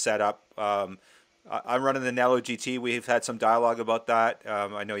want to get set up. I'm running the Nello GT. We've had some dialogue about that.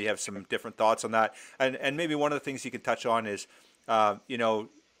 I know you have some different thoughts on that, and maybe one of the things you can touch on is,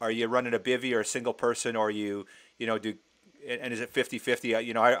 are you running a bivy or a single person, or you know, and is it 50-50?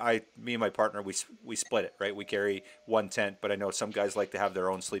 You know, me and my partner, we split it, right? We carry one tent, but I know some guys like to have their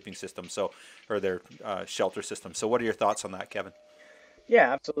own sleeping system, or their shelter system. So what are your thoughts on that, Kevin?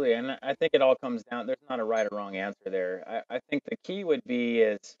 Yeah, absolutely. And I think it all comes down, there's not a right or wrong answer there. I think the key would be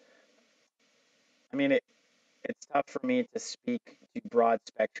is, I mean, it's tough for me to speak to broad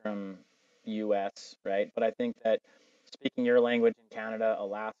spectrum US, right? But I think that speaking your language in Canada,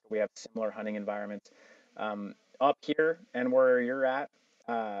 Alaska, we have similar hunting environments. Up here and where you're at,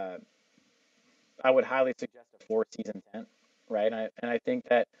 uh, I would highly suggest a four season tent, right? And I think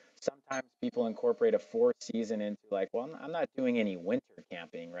that sometimes people incorporate a four season into like, well, I'm not doing any winter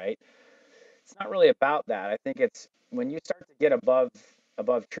camping, right? It's not really about that. I think it's when you start to get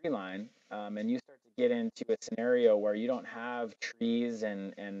above tree line, and you start to get into a scenario where you don't have trees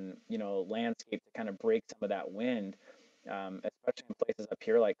and landscape to kind of break some of that wind, especially in places up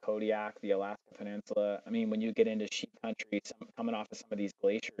here like Kodiak, the Alaska Peninsula. I mean, when you get into sheep country, coming off of some of these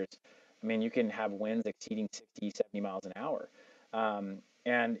glaciers, I mean, you can have winds exceeding 60, 70 miles an hour.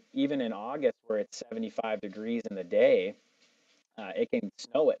 And even in August, where it's 75 degrees in the day, it can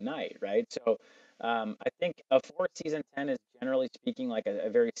snow at night, right? So I think a four season tent is generally speaking like a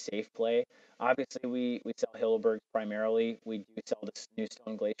very safe play. Obviously, we sell Hillebergs primarily. We do sell the New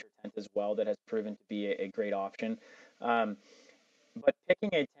Stone Glacier tent as well that has proven to be a great option. Um, but picking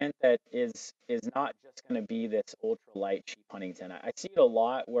a tent that is not just going to be this ultra light sheep hunting tent. I see it a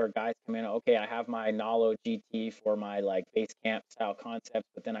lot where guys come in, okay, I have my Nalo GT for my like base camp style concept,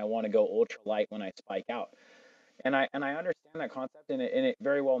 but then I want to go ultra light when I spike out. And I understand that concept, and it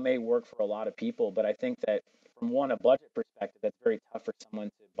very well may work for a lot of people. But I think that from a budget perspective, that's very tough for someone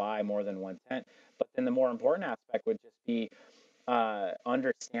to buy more than one tent. But then the more important aspect would just be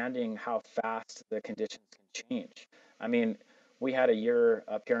understanding how fast the conditions can change. I mean, we had a year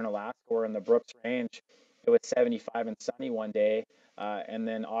up here in Alaska where in the Brooks Range, it was 75 and sunny one day, and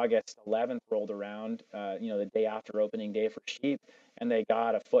then August 11th rolled around, the day after opening day for sheep, and they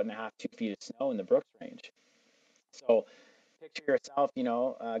got a foot and a half, 2 feet of snow in the Brooks Range. So picture yourself,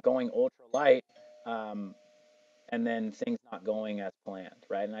 going ultra light, um, and then things not going as planned,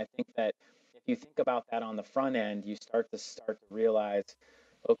 right? And I think that if you think about that on the front end, you start to realize,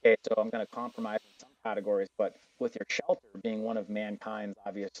 okay, so I'm going to compromise in some categories, but with your shelter being one of mankind's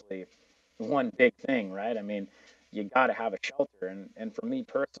obviously one big thing, right? I mean, you got to have a shelter, and for me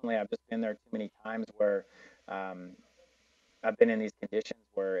personally, I've just been there too many times where um, I've been in these conditions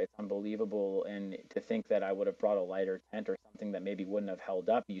where it's unbelievable, and to think that I would have brought a lighter tent or something that maybe wouldn't have held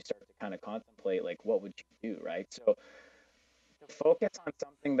up, you start to kind of contemplate like, what would you do, right? So to focus on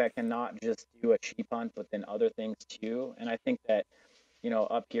something that can not just do a sheep hunt, but then other things too. And I think that,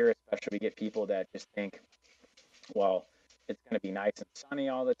 up here especially, we get people that just think, well, it's going to be nice and sunny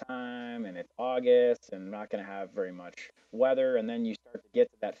all the time, and it's August, and I'm not going to have very much weather. And then you start to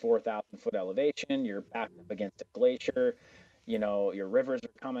get to that 4,000-foot elevation, you're backed up against a glacier, your rivers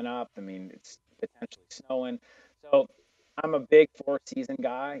are coming up. I mean, it's potentially snowing. So I'm a big four season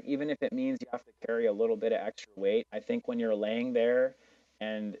guy, even if it means you have to carry a little bit of extra weight. I think when you're laying there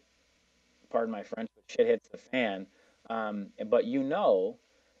and, pardon my French, but shit hits the fan, but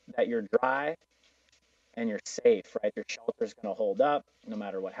that you're dry and you're safe, right? Your shelter's going to hold up no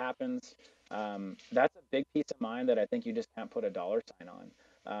matter what happens. That's a big peace of mind that I think you just can't put a dollar sign on.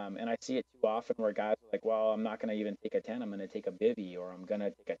 And I see it too often where guys are like, well, I'm not going to even take a tent. I'm going to take a bivy, or I'm going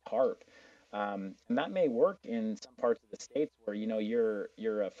to take a tarp. And that may work in some parts of the States where,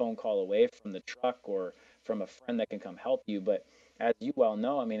 you're a phone call away from the truck or from a friend that can come help you. But as you well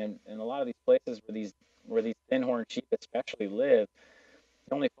know, I mean, in a lot of these places where these thin-horn sheep especially live,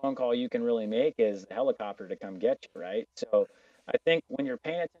 the only phone call you can really make is the helicopter to come get you, right? So I think when you're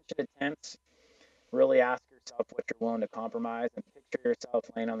paying attention to tents, really ask yourself what you're willing to compromise, and picture yourself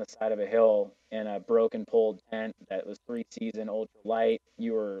laying on the side of a hill in a broken poled tent that was three season ultra light.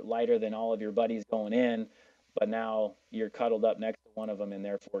 You were lighter than all of your buddies going in, but now you're cuddled up next to one of them in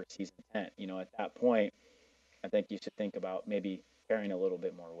their four season tent. At that point, I think you should think about maybe carrying a little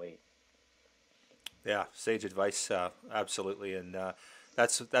bit more weight. Yeah, sage advice, absolutely, and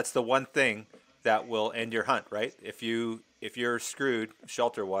that's the one thing that will end your hunt, right? If you're screwed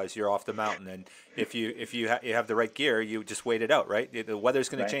shelter wise, you're off the mountain, and if you have the right gear, you just wait it out, right? The weather's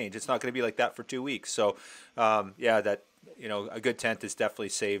going to change. It's not going to be like that for 2 weeks. So, that a good tent has definitely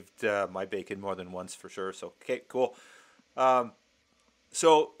saved my bacon more than once for sure. So, okay, cool.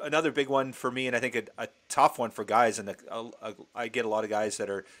 So another big one for me, and I think a tough one for guys, and I get a lot of guys that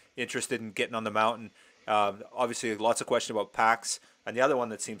are interested in getting on the mountain. Obviously, lots of questions about packs. And the other one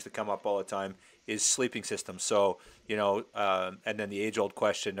that seems to come up all the time is sleeping systems. So, and then the age-old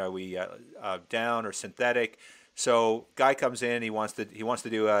question: are we down or synthetic? So, guy comes in, he wants to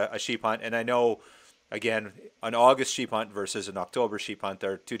do a sheep hunt, and I know, again, an August sheep hunt versus an October sheep hunt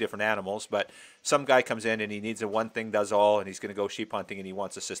are two different animals. But some guy comes in and he needs a one thing does all, and he's going to go sheep hunting, and he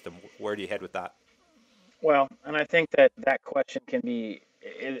wants a system. Where do you head with that? Well, and I think that that question can be,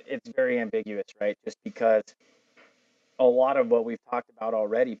 it's very ambiguous, right? Just because a lot of what we've talked about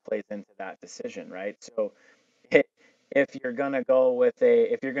already plays into that decision, right? So i- if you're gonna go with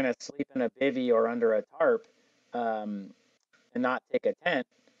if you're gonna sleep in a bivy or under a tarp, um, and not take a tent,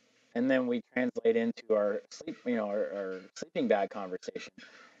 and then we translate into our sleep, our sleeping bag conversation,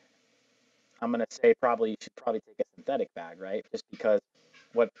 I'm gonna say probably you should probably take a synthetic bag, right? Just because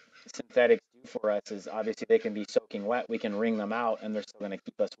what synthetics do for us is obviously they can be soaking wet. We can wring them out, and they're still gonna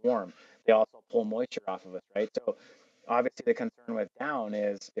keep us warm. They also pull moisture off of us, right? So obviously the concern with down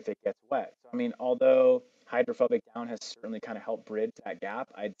is if it gets wet. So I mean, although hydrophobic down has certainly kind of helped bridge that gap,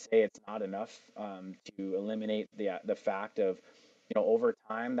 I'd say it's not enough to eliminate the fact of, over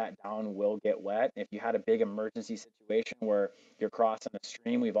time that down will get wet. If you had a big emergency situation where you're crossing a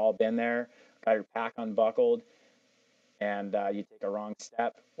stream, we've all been there, got your pack unbuckled, and you take a wrong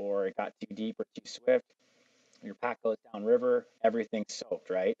step, or it got too deep or too swift, your pack goes down river, everything's soaked,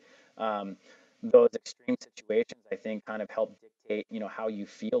 right? Um, those extreme situations, I think, kind of help dictate, how you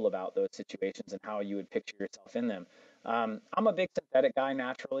feel about those situations and how you would picture yourself in them. I'm a big synthetic guy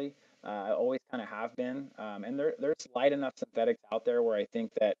naturally. I always kind of have been, and there's light enough synthetics out there where I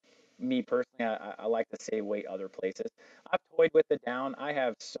think that me personally, I like to save weight other places. I've toyed with the down. I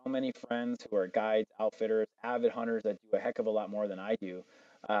have so many friends who are guides, outfitters, avid hunters that do a heck of a lot more than I do.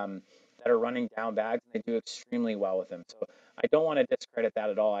 Um, that are running down bags, and they do extremely well with them. So I don't want to discredit that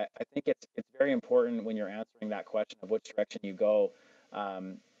at all. I think it's very important when you're answering that question of which direction you go,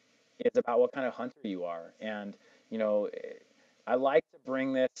 um, is about what kind of hunter you are. And you know, I like to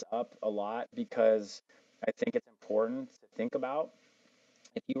bring this up a lot because I think it's important to think about.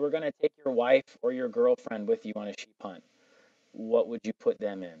 If you were going to take your wife or your girlfriend with you on a sheep hunt, what would you put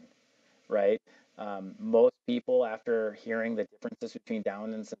them in, right? Most people, after hearing the differences between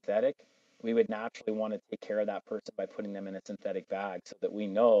down and synthetic, we would naturally want to take care of that person by putting them in a synthetic bag so that we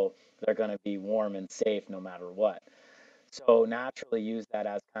know they're going to be warm and safe no matter what. So naturally use that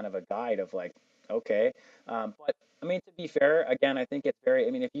as kind of a guide of like, okay. But I mean, to be fair, again, I think it's very,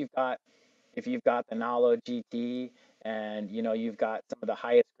 I mean, if you've got the Nalo GT and you've got some of the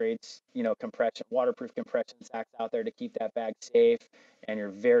highest grades, compression, waterproof compression sacks out there to keep that bag safe, and you're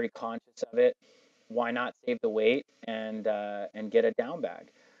very conscious of it, why not save the weight and get a down bag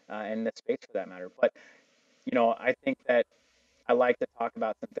and the space for that matter. But I think that I like to talk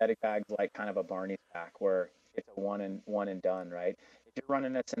about synthetic bags like kind of a Barney's pack where it's a one and done, right? If you're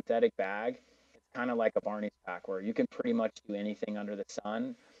running a synthetic bag, it's kind of like a Barney's pack where you can pretty much do anything under the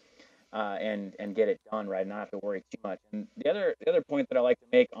sun and get it done right, and not have to worry too much. And the other point that I like to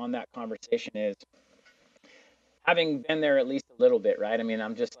make on that conversation is having been there at least a little bit, right? I mean,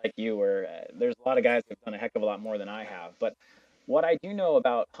 I'm just like you, where there's a lot of guys who've done a heck of a lot more than I have. But what I do know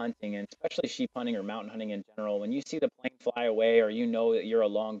about hunting, and especially sheep hunting or mountain hunting in general, when you see the plane fly away, or that you're a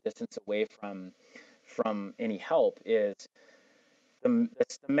long distance away from any help, is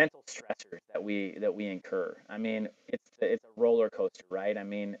it's the mental stressors that we incur. I mean, it's a roller coaster, right? I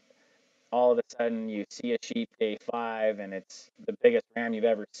mean, all of a sudden you see a sheep day 5 and it's the biggest ram you've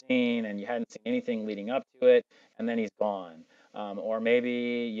ever seen and you hadn't seen anything leading up to it, and then he's gone. Or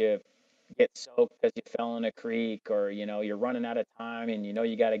maybe you get soaked because you fell in a creek, or you're running out of time and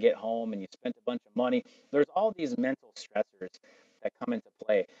you got to get home and you spent a bunch of money. There's all these mental stressors that come into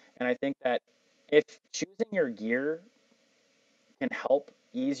play, and I think that if choosing your gear can help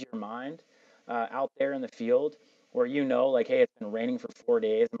ease your mind out there in the field, where like, hey, it's been raining for 4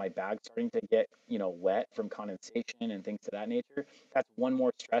 days and my bag's starting to get wet from condensation and things of that nature. That's one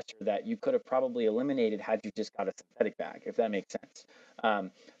more stressor that you could have probably eliminated had you just got a synthetic bag, if that makes sense.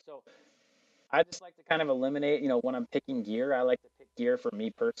 So I just like to kind of eliminate, when I'm picking gear, I like to pick gear for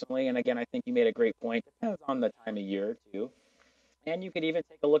me personally. And again, I think you made a great point. Depends on the time of year too. And you could even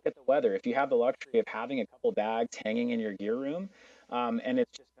take a look at the weather. If you have the luxury of having a couple bags hanging in your gear room, and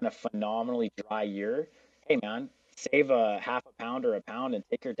it's just been a phenomenally dry year, hey man, save a half a pound or a pound and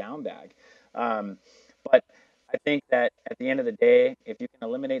take your down bag. Um, but I think that at the end of the day, if you can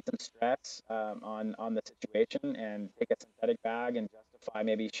eliminate some stress on the situation and take a synthetic bag and justify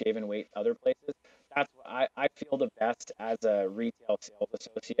maybe shaving weight other places, that's what I feel the best as a retail sales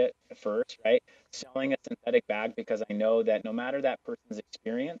associate first, right? Selling a synthetic bag, because I know that no matter that person's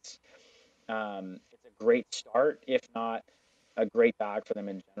experience, it's a great start, if not a great bag for them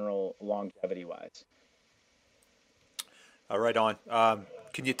in general, longevity wise. Right on.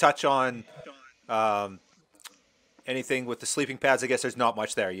 Can you touch on um, anything with the sleeping pads? I guess there's not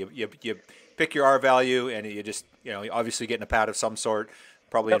much there. You pick your R value, and you just obviously getting a pad of some sort,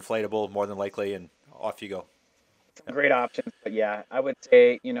 probably Yep. inflatable more than likely, and off you go. Some great options, but yeah, I would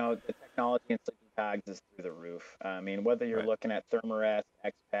say, the technology in sleeping bags is through the roof. I mean, whether you're Right. looking at Thermarest,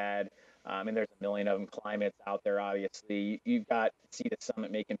 XPAD, I mean, there's a million of them, Climates out there, obviously. You've got Sea to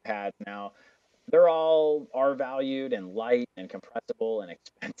Summit making pads now. They're all are valued and light and compressible and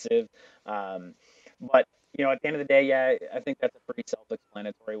expensive. Um, but, at the end of the day, yeah, I think that's a pretty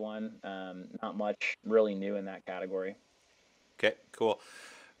self-explanatory one. Not much really new in that category. Okay. Cool.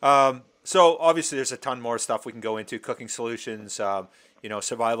 So obviously there's a ton more stuff we can go into, cooking solutions,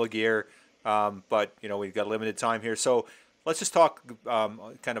 survival gear, but we've got limited time here. So let's just talk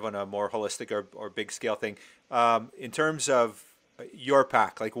kind of on a more holistic or big scale thing. In terms of your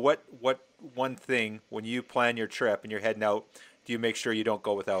pack, like what one thing when you plan your trip and you're heading out, do you make sure you don't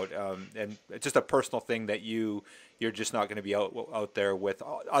go without? And it's just a personal thing that you're just not going to be out there with,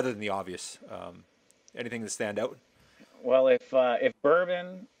 other than the obvious. Anything that stand out? Well, if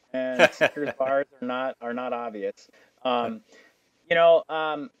bourbon and Snickers bars are not obvious, um, you know,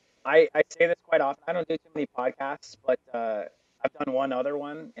 um, I say this quite often. I don't do too many podcasts, but I've done one other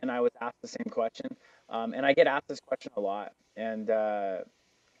one, and I was asked the same question, and I get asked this question a lot. And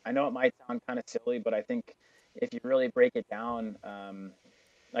I know it might sound kind of silly, but I think if you really break it down,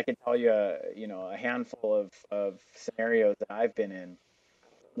 I can tell you a handful of scenarios that I've been in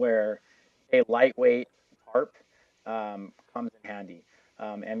where a lightweight tarp comes in handy,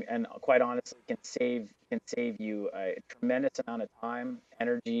 and quite honestly can save you a tremendous amount of time,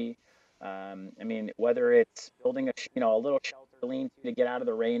 energy. I mean, whether it's building a little shelter lean-to to get out of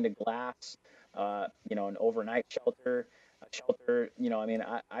the rain to glass, an overnight shelter, a shelter. I mean,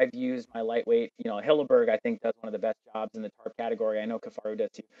 I've used my lightweight. Hilleberg I think does one of the best jobs in the tarp category. I know Kafaru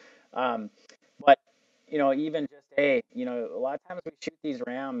does too. But even just, hey, a lot of times we shoot these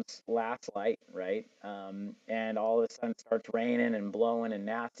rams last light, right? And all of a sudden it starts raining and blowing and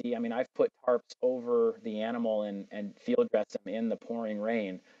nasty. I mean, I've put tarps over the animal and field dress them in the pouring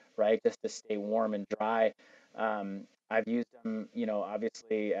rain, right, just to stay warm and dry. I've used them,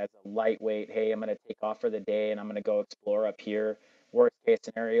 obviously as a lightweight. Hey, I'm going to take off for the day and I'm going to go explore up here. Worst case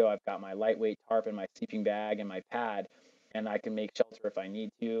scenario, I've got my lightweight tarp in my sleeping bag and my pad, and I can make shelter if I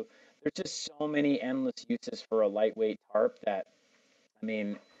need to. There's just so many endless uses for a lightweight tarp that, I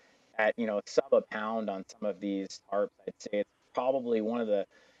mean, at sub a pound on some of these tarps, I'd say it's probably one of the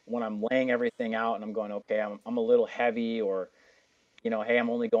when I'm laying everything out and I'm going, okay, I'm a little heavy, or hey, I'm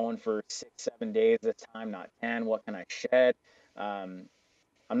only going for 6 7 days this time, not 10. What can I shed? Um,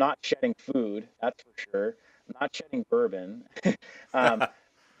 I'm not shedding food, that's for sure. I'm not shedding bourbon. um,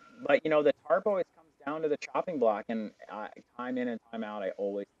 but the tarp always comes down to the chopping block, and time in and time out, I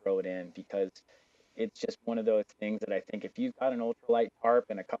always throw it in because it's just one of those things that I think if you've got an ultralight tarp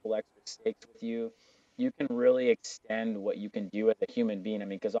and a couple extra stakes with you, you can really extend what you can do as a human being. I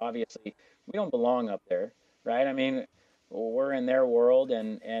mean, because obviously we don't belong up there, right? I mean, we're in their world,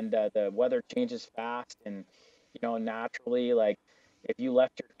 and the weather changes fast, and naturally, like if you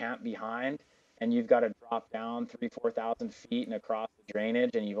left your camp behind and you've got to drop down 3 4 thousand feet and across the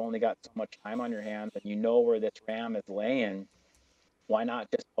drainage, and you've only got so much time on your hands, and you know where this ram is laying, why not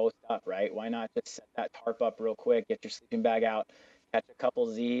just post up, right? Why not just set that tarp up real quick, get your sleeping bag out, catch a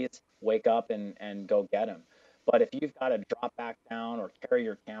couple Z's, wake up and go get them. But if you've got to drop back down or carry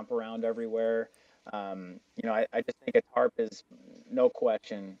your camp around everywhere, I just think a tarp is no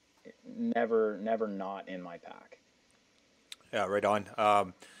question never not in my pack. Yeah, right on.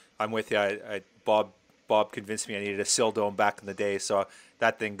 I'm with you. Bob convinced me I needed a sill dome back in the day, so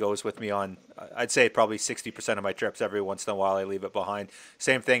that thing goes with me on. I'd say probably 60% of my trips. Every once in a while, I leave it behind.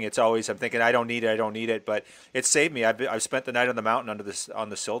 Same thing. It's always I'm thinking I don't need it, but it saved me. I've spent the night on the mountain under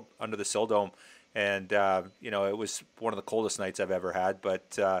the sill dome, and it was one of the coldest nights I've ever had, but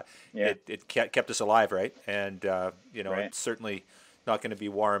Yeah, it kept us alive, right? And right. it's certainly not going to be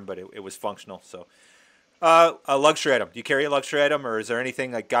warm, but it was functional. So. A luxury item. Do you carry a luxury item, or is there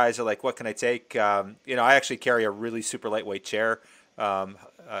anything like guys are like, what can I take? I actually carry a really super lightweight chair.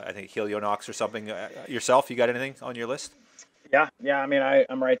 I think Helionox or something. Yourself, you got anything on your list? Yeah, yeah. I mean,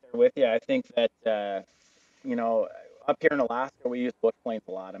 I'm right there with you. I think that you know, up here in Alaska, we use bush planes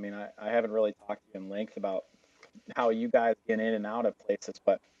a lot. I mean, I haven't really talked to you in length about how you guys get in and out of places,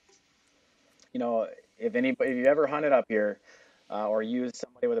 but you know, if you ever hunted up here, or used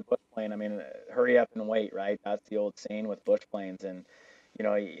somebody with a bush plane, I mean, hurry up and wait, right? That's the old saying with bush planes. And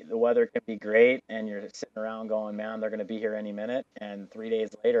the weather can be great and you're sitting around going, man, they're going to be here any minute. And 3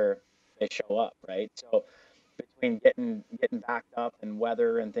 days later, they show up, right? So between getting backed up and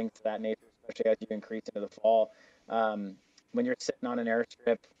weather and things of that nature, especially as you increase into the fall, um, when you're sitting on an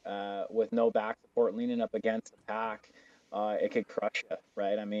airstrip with no back support leaning up against the pack, it could crush you,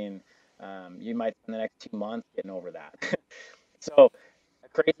 right? I mean, you might spend the next 2 months getting over that. So a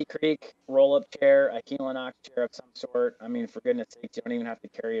Crazy Creek roll-up chair, a Helinox chair of some sort. I mean, for goodness sakes, you don't even have to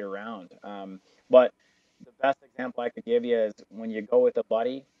carry it around. But the best example I could give you is when you go with a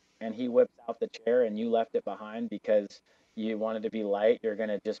buddy and he whips out the chair and you left it behind because you wanted to be light, you're going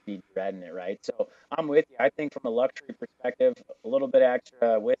to just be dreading it, right? So I'm with you. I think from a luxury perspective, a little bit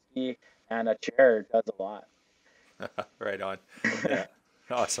extra whiskey and a chair does a lot. Right on. Yeah.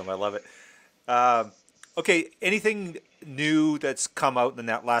 Awesome. I love it. Um, okay. Anything new that's come out in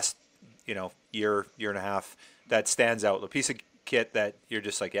that last, year and a half that stands out? A piece of kit that you're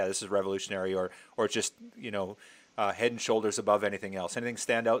just like, yeah, this is revolutionary, or just, head and shoulders above anything else. Anything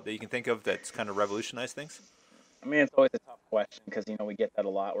stand out that you can think of that's kind of revolutionized things? I mean, it's always a tough question because, we get that a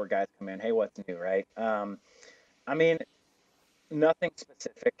lot where guys come in, hey, what's new, right? I mean, nothing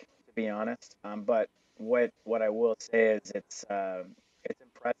specific, to be honest. But what I will say is it's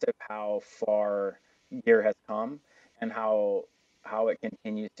impressive how far gear has come and how it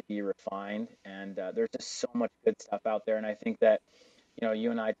continues to be refined. And there's just so much good stuff out there. And I think that you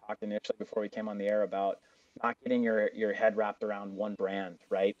and I talked initially before we came on the air about not getting your head wrapped around one brand,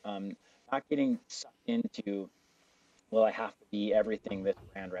 right? Not getting sucked into, well, I have to be everything this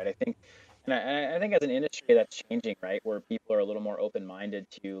brand, right? I think as an industry that's changing, right, where people are a little more open-minded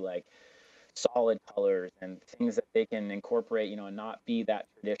to like solid colors and things that they can incorporate, and not be that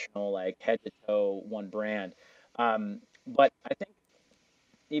traditional like head to toe one brand. But I think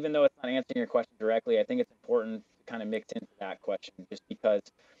even though it's not answering your question directly, I think it's important to kind of mix into that question just because,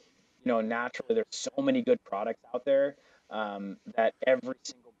 naturally there's so many good products out there that every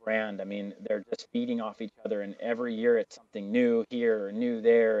single brand, I mean, they're just feeding off each other, and every year it's something new here or new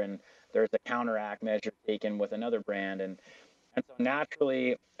there, and there's a counteract measure taken with another brand, and so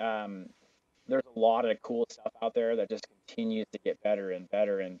naturally, there's a lot of cool stuff out there that just continues to get better and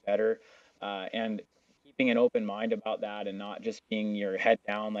better and better, and keeping an open mind about that and not just being your head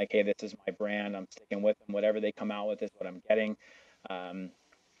down like, hey, this is my brand, I'm sticking with them, whatever they come out with is what I'm getting. Um,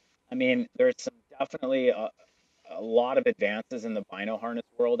 I mean, there's some definitely a lot of advances in the bino harness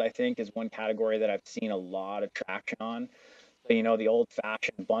world, I think, is one category that I've seen a lot of traction on. So, the old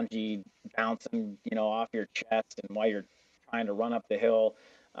fashioned bungee bouncing, off your chest and while you're trying to run up the hill.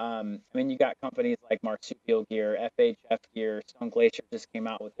 I mean, you got companies like Marsupial Gear, FHF Gear, Stone Glacier just came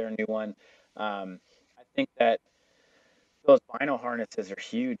out with their new one. I think that those bino harnesses are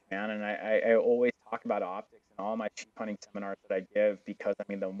huge, man. And I always talk about optics in all my sheep hunting seminars that I give because, I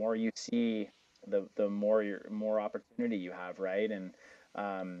mean, the more you see, the more opportunity you have, right? And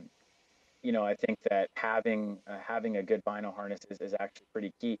um, I think that having a good bino harness is actually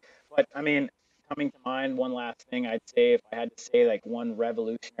pretty key. But I mean, coming to mind, one last thing I'd say, if I had to say like one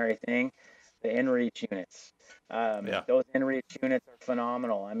revolutionary thing, the inReach units. Yeah. Those inReach units are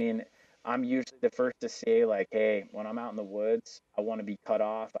phenomenal. I mean, I'm usually the first to say like, hey, when I'm out in the woods, I want to be cut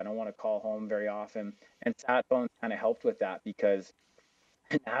off. I don't want to call home very often. And sat phones kind of helped with that because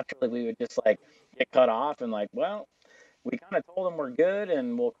naturally we would just like get cut off and like, well, we kind of told them we're good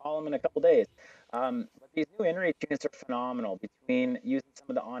and we'll call them in a couple days. But these new inReach units are phenomenal between using some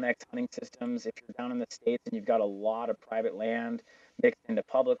of the Onyx hunting systems. If you're down in the States and you've got a lot of private land mixed into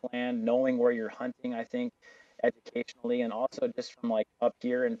public land, knowing where you're hunting, I think educationally, and also just from like up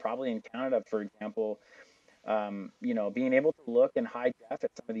here and probably in Canada, for example, being able to look in high def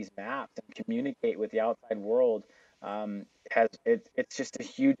at some of these maps and communicate with the outside world it's just a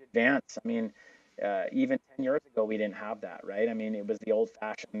huge advance. I mean, even 10 years ago, we didn't have that, right? I mean, it was the old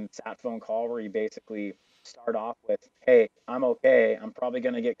fashioned sat phone call where you basically start off with, hey, I'm okay. I'm probably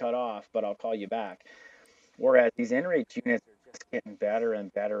going to get cut off, but I'll call you back. Whereas these inReach units are just getting better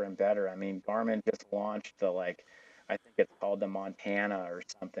and better and better. I mean, Garmin just launched I think it's called the Montana or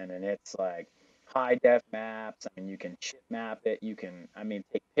something, and it's like high def maps. I mean, you can chip map it. You can, I mean,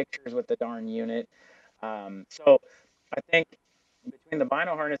 take pictures with the darn unit. So I think between the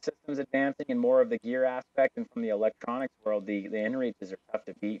bino harness systems advancing and more of the gear aspect, and from the electronics world, the inReaches are tough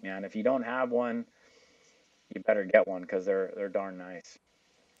to beat, man. If you don't have one, you better get one because they're darn nice.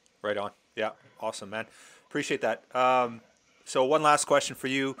 Right on. Yeah. Awesome, man. Appreciate that. So one last question for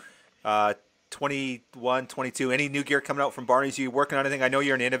you. 21, 22, any new gear coming out from Barney's? You working on anything? I know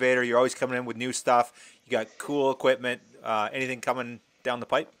you're an innovator. You're always coming in with new stuff. You got cool equipment. Anything coming down the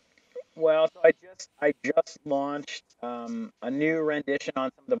pipe? Well, so I just launched a new rendition on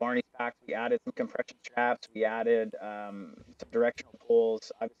some of the Barney's packs. We added some compression straps. We added some directional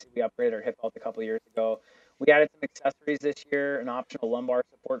pulls. Obviously, we upgraded our hip belt a couple of years ago. We added some accessories this year, an optional lumbar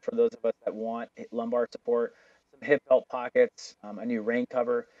support for those of us that want lumbar support, some hip belt pockets, a new rain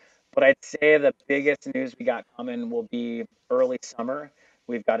cover. But I'd say the biggest news we got coming will be early summer.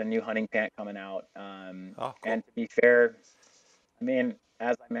 We've got a new hunting pant coming out. Oh, cool. And to be fair, I mean,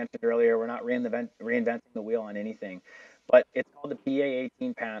 as I mentioned earlier, we're not reinventing the wheel on anything, but it's called the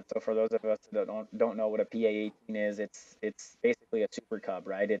PA18 pant. So for those of us that don't know what a PA18 is, it's basically a Super Cub,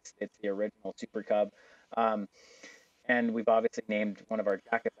 right? It's the original Super Cub, um, and we've obviously named one of our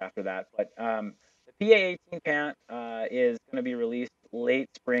jackets after that. But the PA18 pant is going to be released late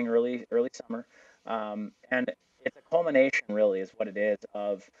spring, early summer, and it's a culmination, really, is what it is,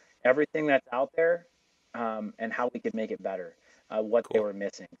 of everything that's out there and how we could make it better, what they Cool. were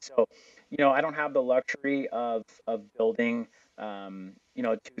missing. So, I don't have the luxury of building, two,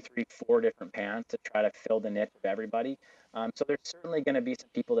 three, four different pants to try to fill the niche of everybody. So there's certainly going to be some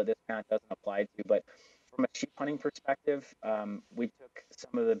people that this pant doesn't apply to, but from a sheep hunting perspective, we took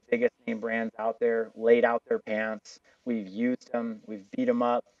some of the biggest name brands out there, laid out their pants. We've used them, we've beat them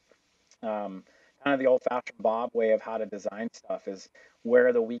up. Um, Kind of the old-fashioned Bob way of how to design stuff is where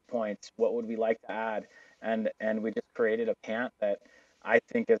are the weak points? What would we like to add? And we just created a pant that I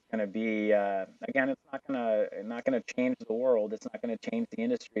think is going to be again, it's not gonna change the world. It's not going to change the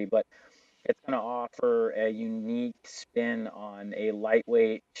industry, but it's going to offer a unique spin on a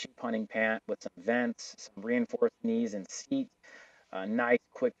lightweight sheep hunting pant with some vents, some reinforced knees and seat, nice,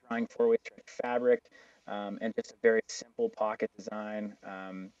 quick drying four-way stretch fabric, and just a very simple pocket design.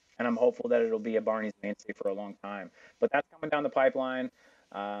 And I'm hopeful that it'll be a Barney's mainstay for a long time. But that's coming down the pipeline.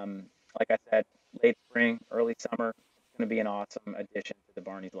 Um, like I said, late spring, early summer. It's going to be an awesome addition to the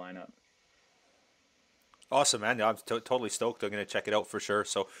Barney's lineup. Awesome, man. Yeah, I'm totally stoked. I'm going to check it out for sure.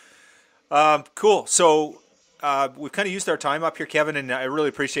 So, cool. So, we've kind of used our time up here, Kevin, and I really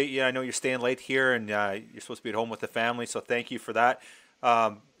appreciate you. I know you're staying late here, and you're supposed to be at home with the family, so thank you for that.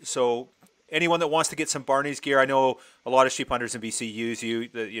 So, anyone that wants to get some Barney's gear, I know a lot of sheep hunters in BC use you.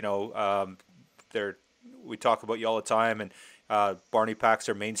 They're we talk about you all the time, and Barney packs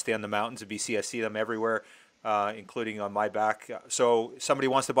are mainstay on the mountains in BC. I see them everywhere, including on my back. So, somebody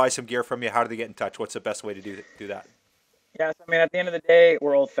wants to buy some gear from you. How do they get in touch? What's the best way to do that? Yes, I mean, at the end of the day,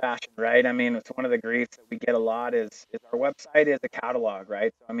 we're old-fashioned, right? I mean, it's one of the griefs that we get a lot is our website is a catalog,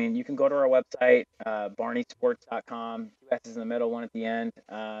 right? So, I mean, you can go to our website, barneysports.com, two S's in the middle, one at the end,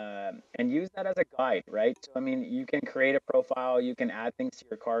 and use that as a guide, right? So, I mean, you can create a profile, you can add things to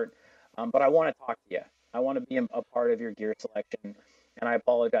your cart, but I want to talk to you. I want to be a part of your gear selection, and I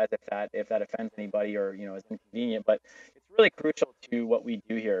apologize if that offends anybody or is inconvenient, but it's really crucial to what we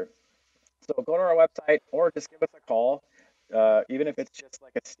do here. So go to our website or just give us a call, even if it's just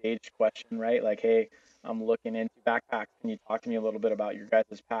like a staged question, right? Like, hey, I'm looking into backpacks. Can you talk to me a little bit about your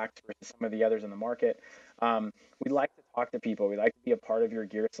guys' packs versus some of the others in the market? We like to talk to people. We like to be a part of your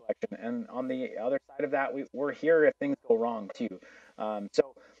gear selection. And on the other side of that, we're here if things go wrong too.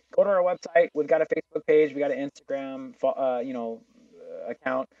 So go to our website. We've got a Facebook page. We got an Instagram,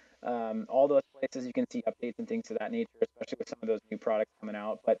 account. All those places you can see updates and things of that nature, especially with some of those new products coming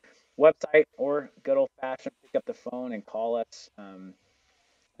out. But website or good old fashioned pick up the phone and call us, and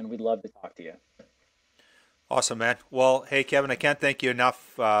we'd love to talk to you. Awesome, man. Well, hey, Kevin, I can't thank you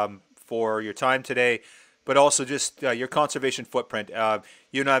enough for your time today, but also just your conservation footprint.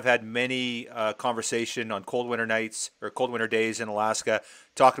 You and I have had many conversation on cold winter nights or cold winter days in Alaska,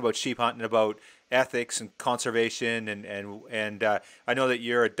 talking about sheep hunting, about ethics and conservation, and I know that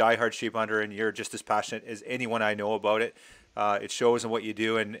you're a diehard sheep hunter and you're just as passionate as anyone I know about it. It shows in what you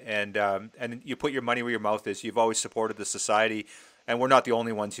do, and you put your money where your mouth is. You've always supported the society, and we're not the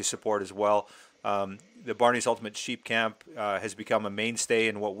only ones you support as well. The Barney's Ultimate Sheep Camp has become a mainstay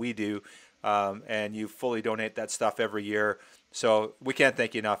in what we do, and you fully donate that stuff every year. So we can't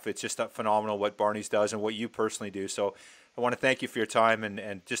thank you enough. It's just phenomenal what Barney's does and what you personally do. So I want to thank you for your time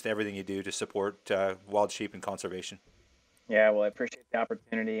and just everything you do to support wild sheep and conservation. Yeah, well, I appreciate the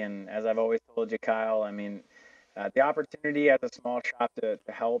opportunity, and as I've always told you, Kyle, I mean, the opportunity as a small shop to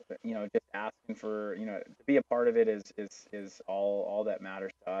help, just asking for, to be a part of it is all that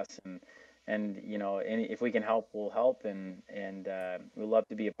matters to us, and if we can help, we'll help, and we'd love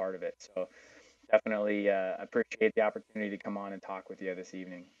to be a part of it. So definitely appreciate the opportunity to come on and talk with you this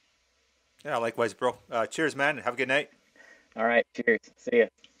evening. Yeah, likewise, bro. Cheers, man. Have a good night. All right, cheers. See ya.